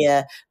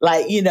academia,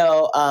 from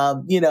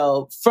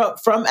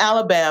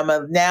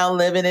Alabama, now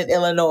living in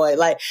Illinois.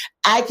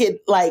 I could,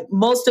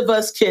 most of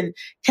us can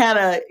kind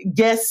of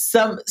guess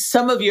some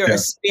of your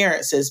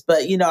experiences,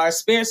 but our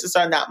experiences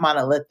are not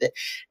monolithic.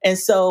 And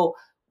so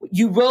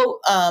you wrote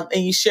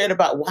and you shared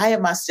about, why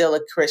am I still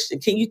a Christian?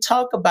 Can you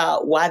talk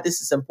about why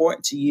this is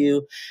important to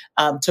you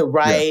to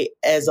write,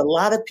 as a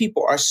lot of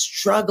people are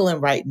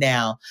struggling right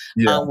now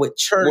with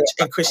church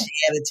and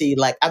Christianity?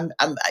 My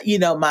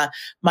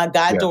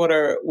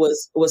goddaughter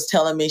was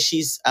telling me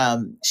she's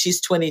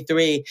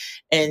 23,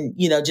 and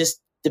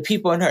just the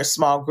people in her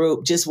small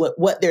group, just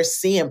what they're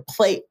seeing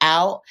play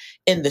out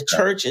in the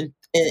church and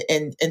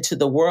into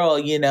the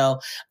world,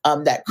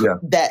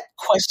 that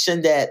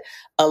question that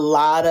a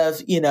lot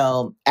of,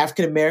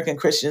 African-American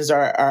Christians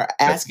are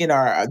asking,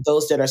 are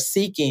those that are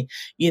seeking,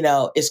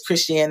 is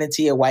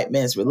Christianity a white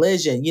man's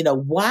religion?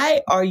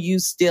 Why are you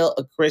still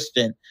a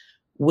Christian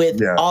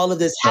with all of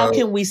this? How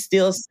can we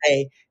still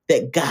say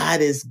that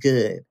God is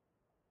good?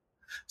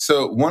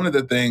 So one of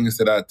the things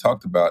that I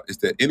talked about is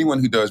that anyone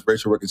who does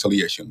racial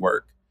reconciliation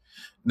work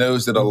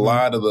knows that a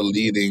lot of the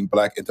leading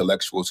Black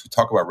intellectuals who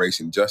talk about race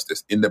and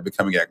justice end up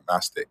becoming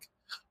agnostic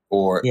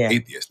or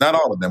atheists. Not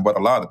all of them, but a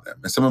lot of them.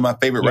 And some of my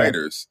favorite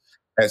writers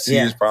had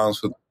serious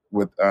problems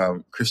with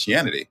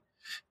Christianity.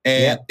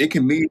 And it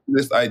can lead to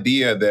this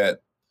idea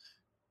that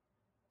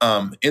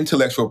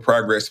intellectual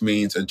progress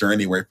means a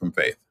journey away from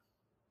faith.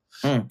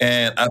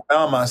 And I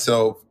found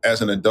myself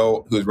as an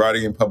adult who was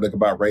writing in public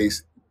about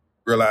race,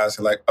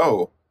 realizing a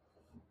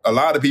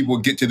lot of people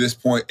get to this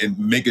point and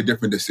make a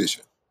different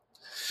decision.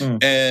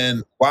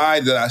 And why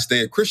did I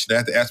stay a Christian? I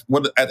had to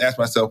ask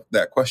myself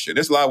that question.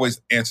 There's a lot of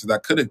ways answers I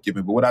could have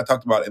given, but what I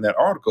talked about in that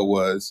article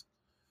was,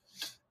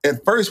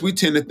 at first we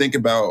tend to think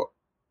about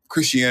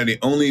Christianity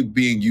only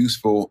being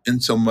useful in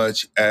so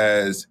much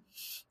as,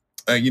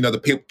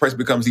 the person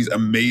becomes these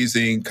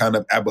amazing kind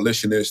of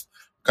abolitionists,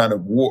 kind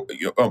of war,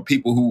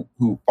 people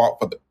who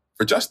fought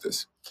for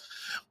justice.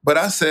 But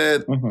I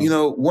said,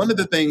 one of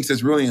the things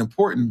that's really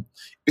important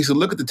is to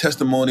look at the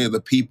testimony of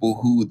the people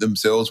who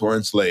themselves were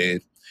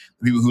enslaved,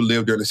 the people who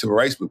lived during the Civil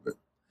Rights Movement.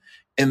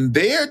 And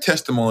their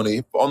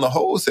testimony, on the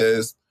whole,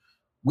 says,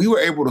 we were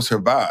able to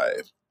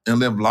survive and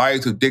live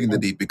lives of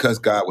dignity because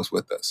God was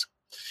with us.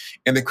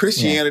 And that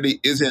Christianity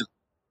isn't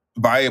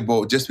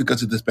viable just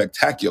because of the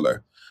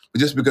spectacular, but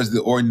just because of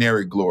the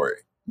ordinary glory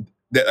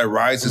that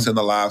arises in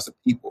the lives of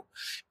people.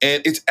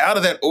 And it's out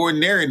of that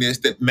ordinariness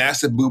that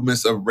massive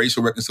movements of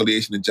racial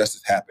reconciliation and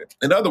justice happen.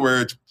 In other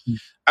words,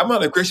 I'm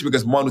not a Christian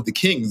because Martin Luther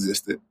King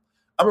existed.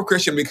 I'm a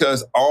Christian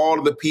because all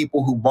of the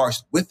people who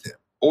marched with him,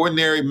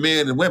 ordinary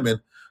men and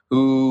women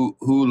who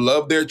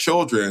loved their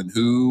children,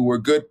 who were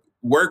good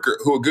workers,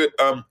 who were good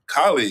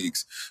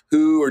colleagues,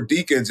 who are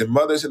deacons and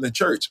mothers in the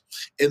church.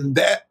 And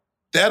that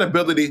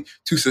ability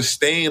to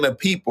sustain a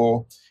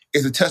people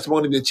is a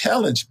testimony that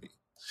challenged me.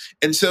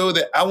 And so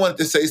that I wanted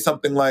to say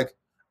something like,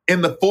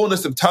 in the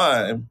fullness of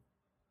time,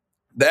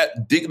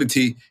 that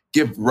dignity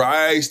give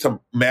rise to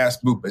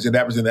mass movements. It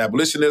happens in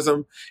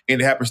abolitionism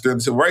and it happens during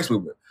the Civil Rights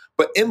Movement.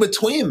 But in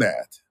between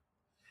that,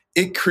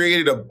 it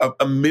created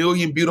a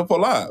million beautiful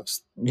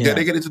lives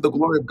dedicated to the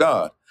glory of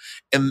God.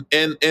 And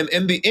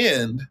in the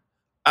end,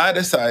 I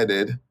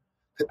decided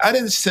that I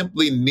didn't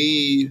simply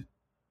need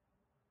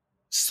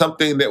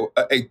something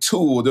a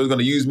tool that was going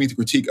to use me to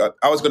critique.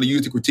 I was going to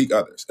use to critique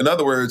others. In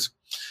other words,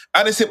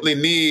 I didn't simply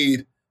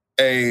need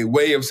a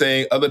way of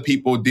saying other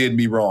people did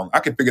me wrong. I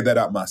could figure that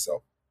out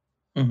myself.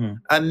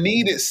 I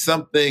needed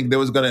something that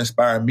was going to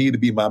inspire me to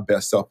be my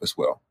best self as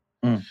well.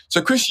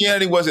 So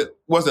Christianity wasn't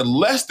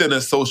less than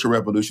a social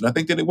revolution. I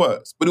think that it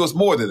was, but it was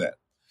more than that.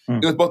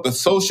 It was both a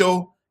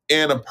social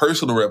and a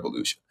personal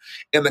revolution.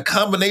 And the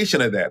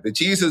combination of that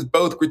Jesus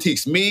both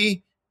critiques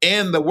me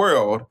and the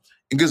world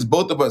and gives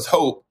both of us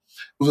hope,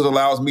 which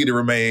allows me to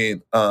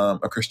remain a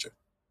Christian.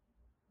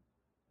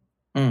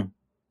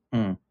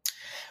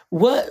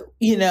 What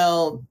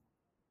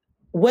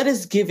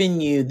has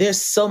given you,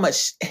 there's so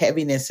much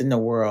heaviness in the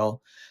world.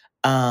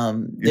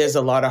 There's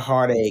a lot of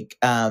heartache.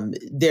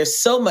 There's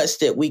so much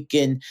that we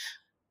can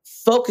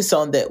focus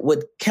on that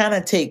would kind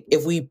of take,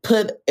 if we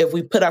put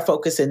our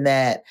focus in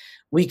that,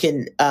 we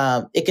can,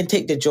 it can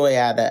take the joy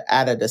out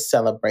of the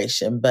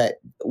celebration, but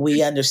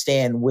we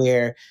understand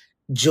where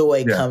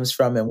joy comes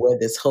from and where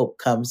this hope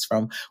comes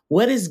from.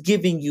 What is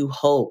giving you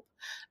hope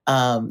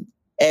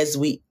as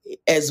we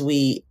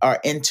are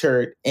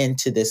entered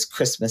into this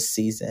Christmas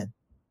season?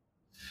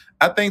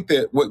 I think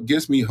that what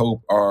gives me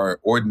hope are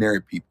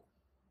ordinary people.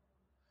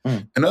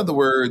 In other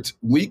words,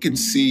 we can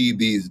see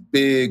these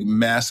big,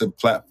 massive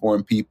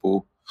platform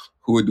people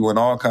who are doing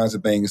all kinds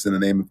of things in the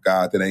name of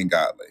God that ain't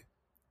godly.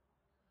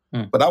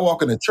 But I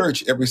walk into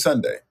church every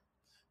Sunday,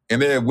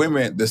 and there are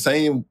women, the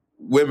same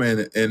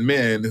women and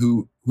men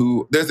who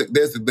there's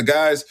the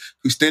guys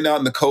who stand out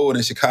in the cold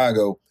in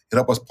Chicago and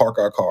help us park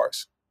our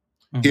cars.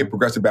 Here at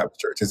Progressive Baptist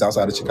Church, it's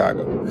outside of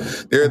Chicago.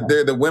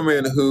 They're the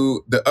women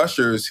the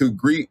ushers who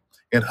greet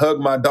and hug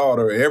my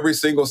daughter every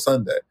single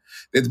Sunday.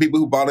 There's people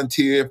who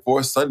volunteer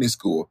for Sunday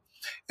school.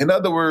 In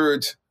other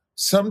words,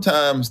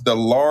 sometimes the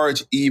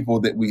large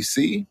evil that we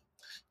see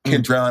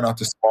can drown out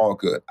the small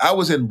good. I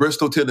was in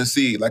Bristol,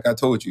 Tennessee, like I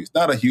told you. It's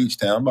not a huge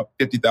town, about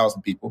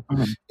 50,000 people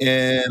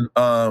in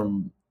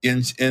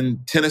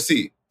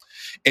Tennessee.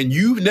 And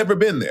you've never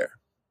been there.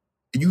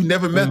 You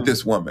never met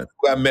this woman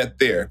who I met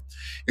there.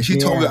 And she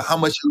told me how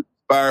much she was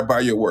inspired by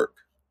your work.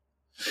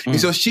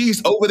 And so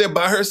she's over there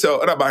by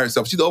herself, not by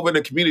herself, she's over in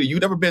a community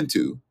you've never been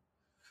to.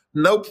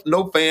 No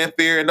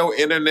fanfare, no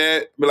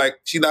internet. Like,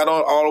 she's not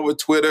on all over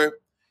Twitter.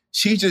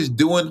 She's just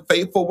doing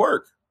faithful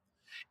work.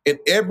 And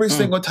every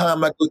single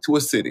time I go to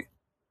a city,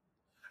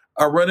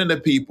 I run into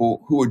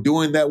people who are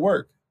doing that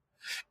work.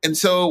 And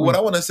so what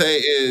I want to say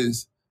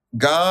is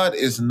God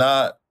is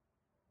not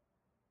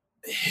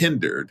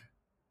hindered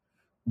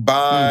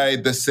by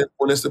the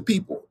sinfulness of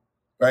people,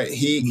 right?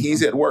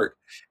 He's at work.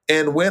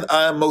 And when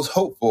I'm most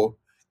hopeful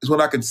is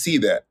when I can see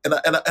that. And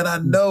I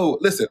know,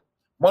 listen,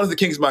 Martin Luther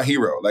King is my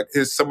hero. Like,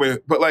 it's somewhere,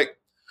 but like,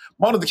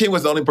 Martin Luther King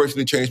was the only person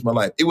who changed my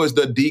life. It was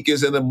the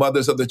deacons and the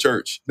mothers of the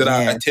church that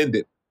I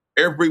attended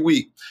every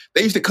week.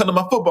 They used to come to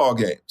my football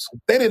games.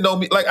 They didn't know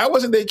me. Like, I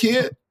wasn't their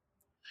kid.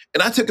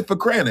 And I took it for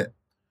granted.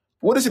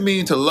 What does it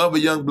mean to love a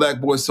young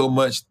black boy so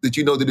much that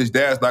you know that his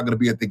dad's not going to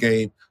be at the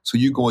game, so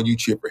you go and you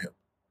cheer for him?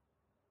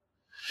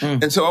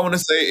 And so I want to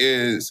say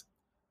is,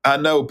 I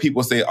know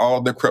people say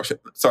all the corruption.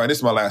 Sorry, this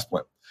is my last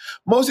point.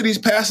 Most of these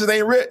pastors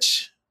ain't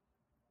rich,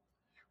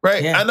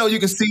 right? I know you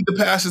can see the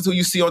pastors who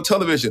you see on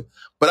television,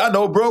 but I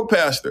know broke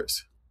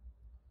pastors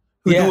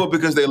who do it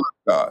because they love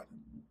God.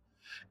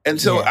 And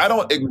so I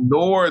don't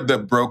ignore the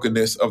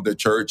brokenness of the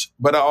church,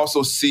 but I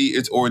also see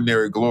its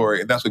ordinary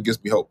glory, and that's what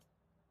gives me hope.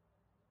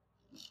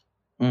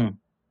 Mm,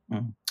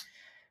 mm.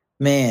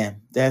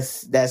 Man,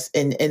 that's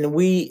and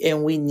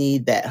we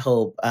need that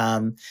hope,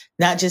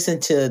 not just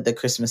into the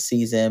Christmas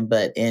season,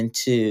 but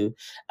into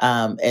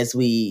as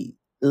we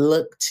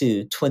look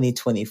to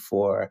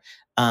 2024,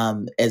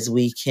 as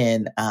we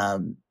can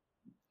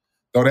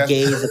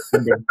gaze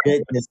upon the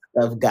goodness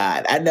of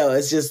God. I know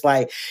it's just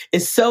like,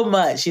 it's so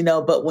much,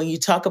 but when you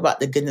talk about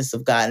the goodness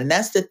of God, and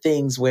that's the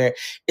things where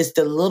it's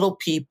the little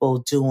people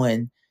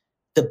doing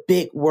the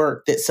big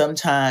work that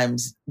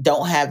sometimes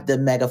don't have the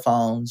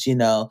megaphones,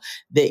 that,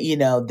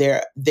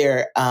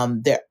 they're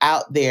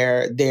out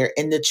there, they're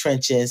in the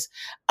trenches,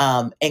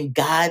 and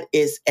God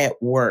is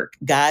at work.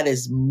 God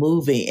is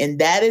moving. And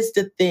that is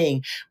the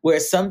thing where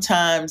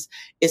sometimes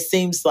it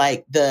seems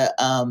like the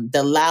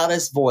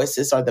loudest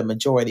voices are the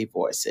majority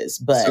voices.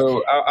 But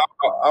so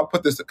I'll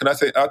put this, can I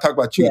say, I'll talk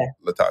about you,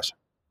 Latasha.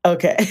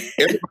 Okay.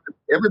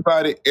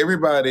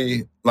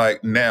 Everybody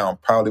like now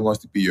probably wants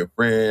to be your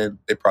friend.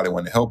 They probably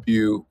want to help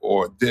you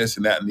or this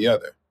and that and the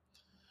other.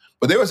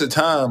 But there was a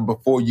time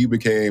before you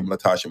became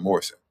Latasha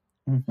Morrison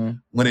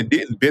when it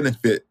didn't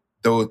benefit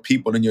those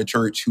people in your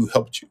church who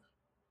helped you.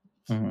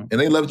 And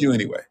they loved you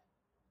anyway.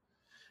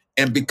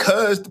 And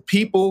because the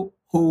people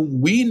who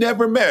we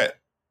never met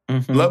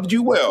loved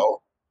you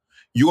well,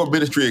 your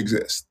ministry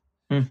exists.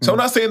 So I'm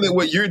not saying that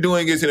what you're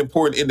doing isn't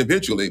important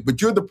individually,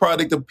 but you're the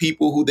product of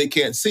people who they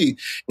can't see.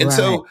 And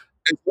so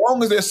as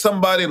long as there's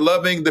somebody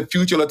loving the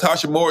future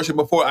Latasha Morrison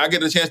before I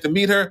get a chance to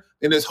meet her,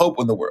 then there's hope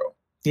in the world.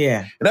 Yeah.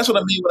 And that's what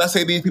I mean when I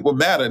say these people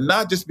matter,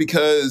 not just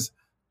because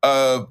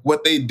of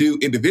what they do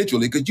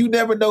individually, because you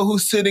never know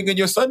who's sitting in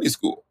your Sunday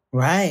school.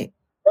 Right.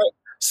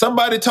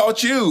 Somebody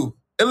taught you,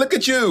 and look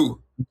at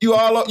you. You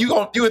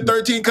in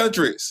 13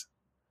 countries.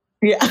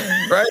 Yeah.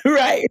 Right?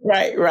 Right.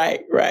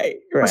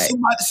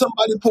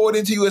 Somebody poured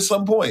into you at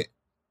some point.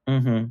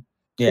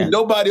 Yeah. And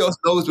nobody else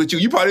knows but you.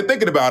 You're probably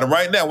thinking about him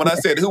right now. When I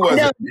said, who was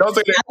it? Don't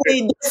say that. I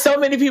mean, so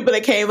many people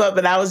that came up,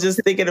 and I was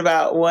just thinking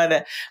about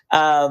one,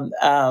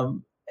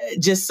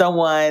 just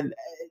someone,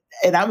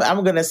 and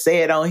I'm going to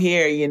say it on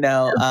here,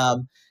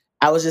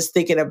 I was just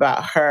thinking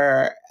about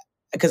her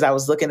because I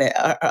was looking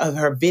at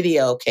her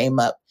video came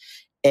up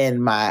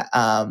in my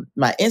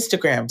my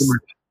Instagram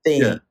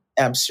thing.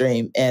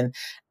 Stream, and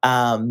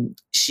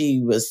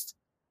she was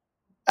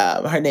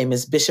her name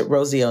is Bishop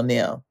Rosie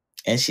O'Neill,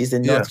 and she's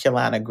in North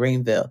Carolina,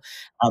 Greenville.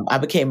 I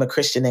became a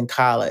Christian in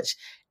college,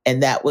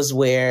 and that was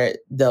where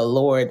the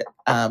Lord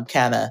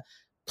kind of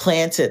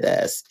planted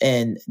us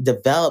and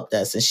developed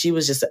us. And she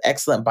was just an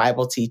excellent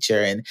Bible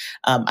teacher, and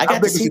I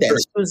got to see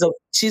that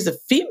she's a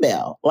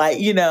female,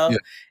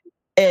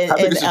 and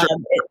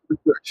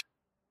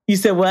you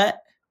said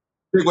what?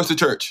 What's the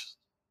church?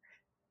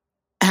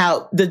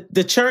 How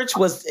the church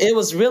was, it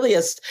was really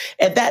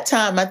at that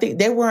time, I think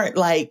they weren't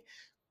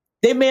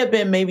they may have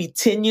been maybe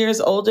 10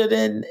 years older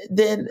than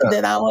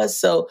I was.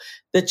 So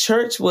the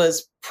church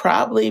was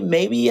probably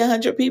maybe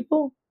 100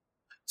 people.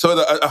 So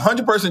the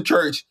 100-person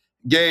church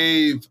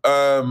gave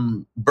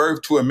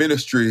birth to a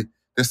ministry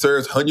that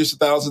serves hundreds of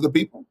thousands of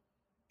people.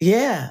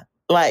 Yeah.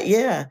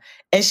 And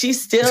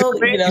she's still,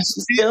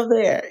 she's still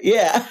there.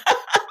 Yeah.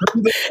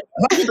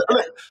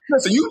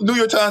 So you New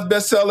York Times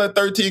bestseller,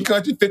 13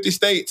 countries, 50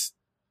 states.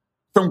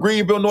 From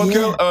Greenville,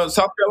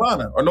 South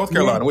Carolina, or North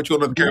Carolina, which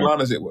one of the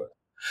Carolinas it was.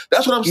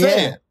 That's what I'm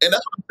saying. And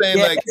that's what I'm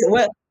saying.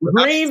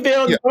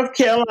 Greenville, North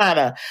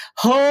Carolina,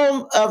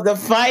 home of the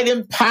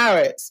Fighting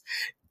Pirates,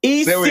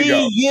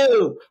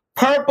 ECU,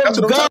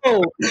 Purple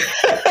Gold.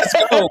 Let's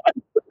go.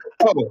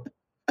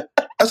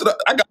 That's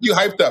what I got you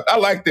hyped up. I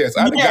like this.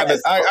 I got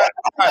this. I got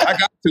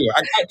to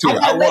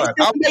it. I won.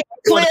 I'm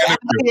clear out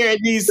here in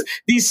these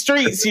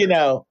streets,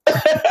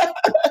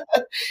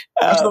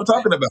 That's what I'm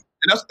talking about,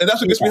 and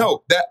that's what gives me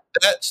hope.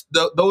 That's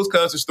those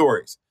kinds of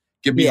stories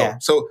give me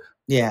hope. So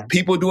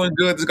people doing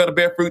good is going to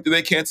bear fruit that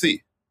they can't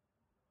see.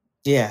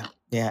 Yeah.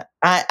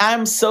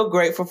 I'm so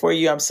grateful for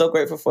you. I'm so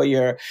grateful for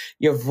your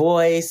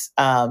voice,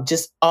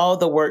 just all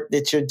the work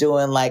that you're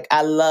doing.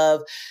 I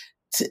love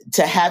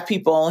to have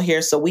people on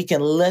here so we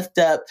can lift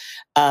up,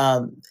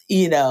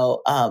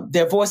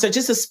 their voice or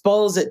just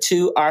expose it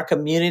to our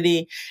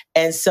community.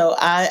 And so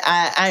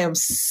I am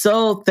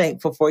so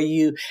thankful for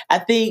you. I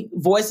think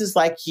voices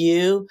like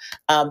you,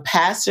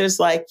 pastors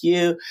like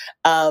you,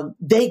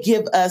 they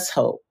give us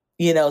hope,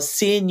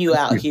 seeing you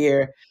out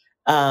here.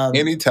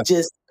 Anytime.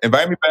 Just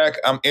invite me back.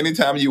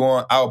 Anytime you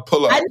want, I'll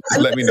pull up.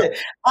 Just let me know.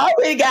 I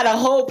already got a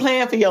whole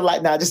plan for your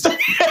life. Now, just I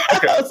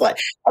was like,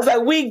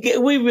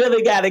 we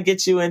really got to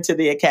get you into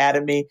the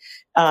academy.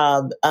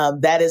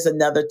 That is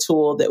another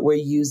tool that we're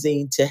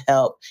using to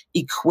help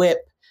equip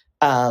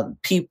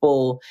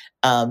people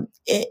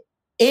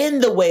in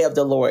the way of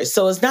the Lord.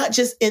 So it's not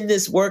just in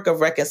this work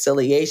of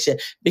reconciliation,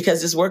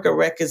 because this work of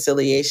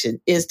reconciliation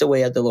is the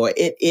way of the Lord.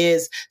 It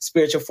is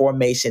spiritual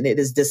formation. It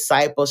is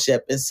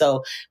discipleship. And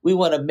so we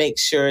want to make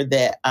sure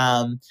that,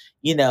 that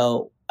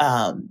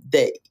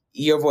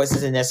your voice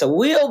is in there. So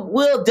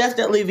we'll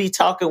definitely be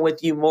talking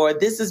with you more.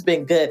 This has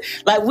been good.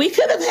 Like, we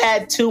could have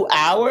had 2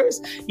 hours,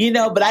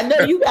 but I know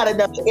you got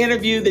another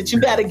interview that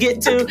you got to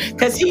get to,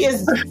 because he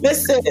is,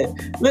 listen,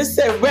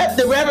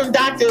 the Reverend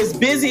Doctor is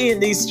busy in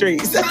these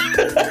streets.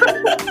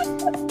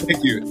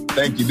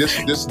 Thank you. This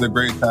is a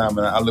great time,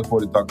 and I look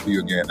forward to talking to you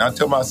again. I'll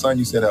tell my son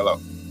you said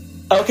hello.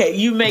 Okay,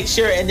 you make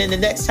sure, and then the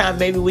next time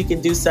maybe we can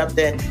do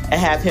something and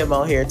have him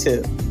on here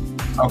too.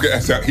 Okay,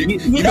 so he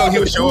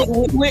will show up.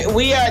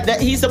 We are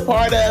that he's a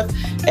part of,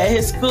 at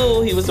his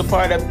school. He was a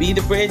part of Be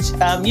the Bridge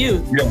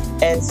Youth,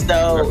 and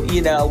so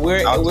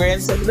we're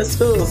in some of the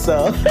schools.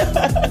 So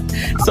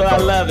so I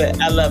love it.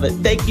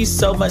 Thank you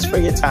so much for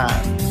your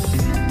time.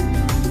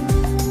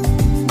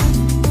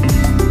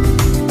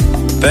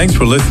 Thanks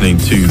for listening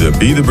to the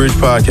Be the Bridge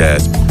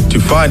podcast. To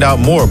find out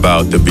more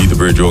about the Be the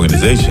Bridge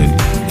organization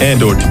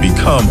and or to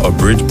become a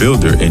bridge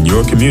builder in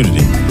your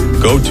community,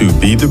 go to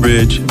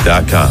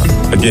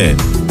BeTheBridge.com. Again,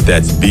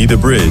 that's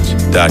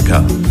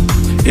BeTheBridge.com.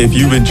 If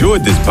you've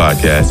enjoyed this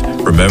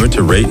podcast, remember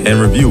to rate and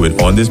review it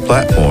on this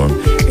platform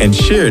and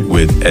share it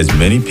with as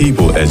many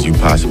people as you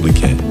possibly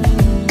can.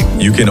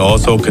 You can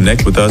also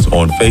connect with us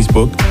on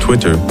Facebook,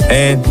 Twitter,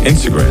 and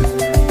Instagram.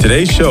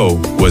 Today's show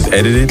was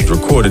edited,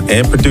 recorded,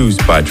 and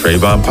produced by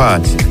Trayvon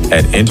Potts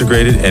at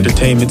Integrated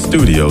Entertainment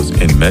Studios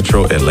in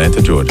Metro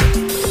Atlanta, Georgia.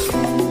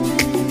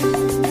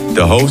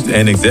 The host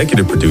and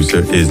executive producer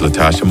is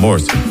Latasha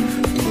Morrison.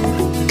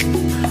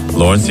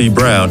 Lauren C.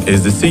 Brown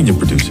is the senior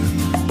producer.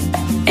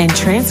 And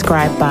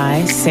transcribed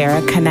by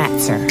Sarah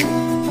Knatzer.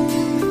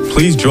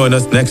 Please join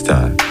us next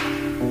time.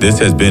 This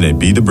has been a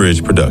Be the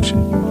Bridge production.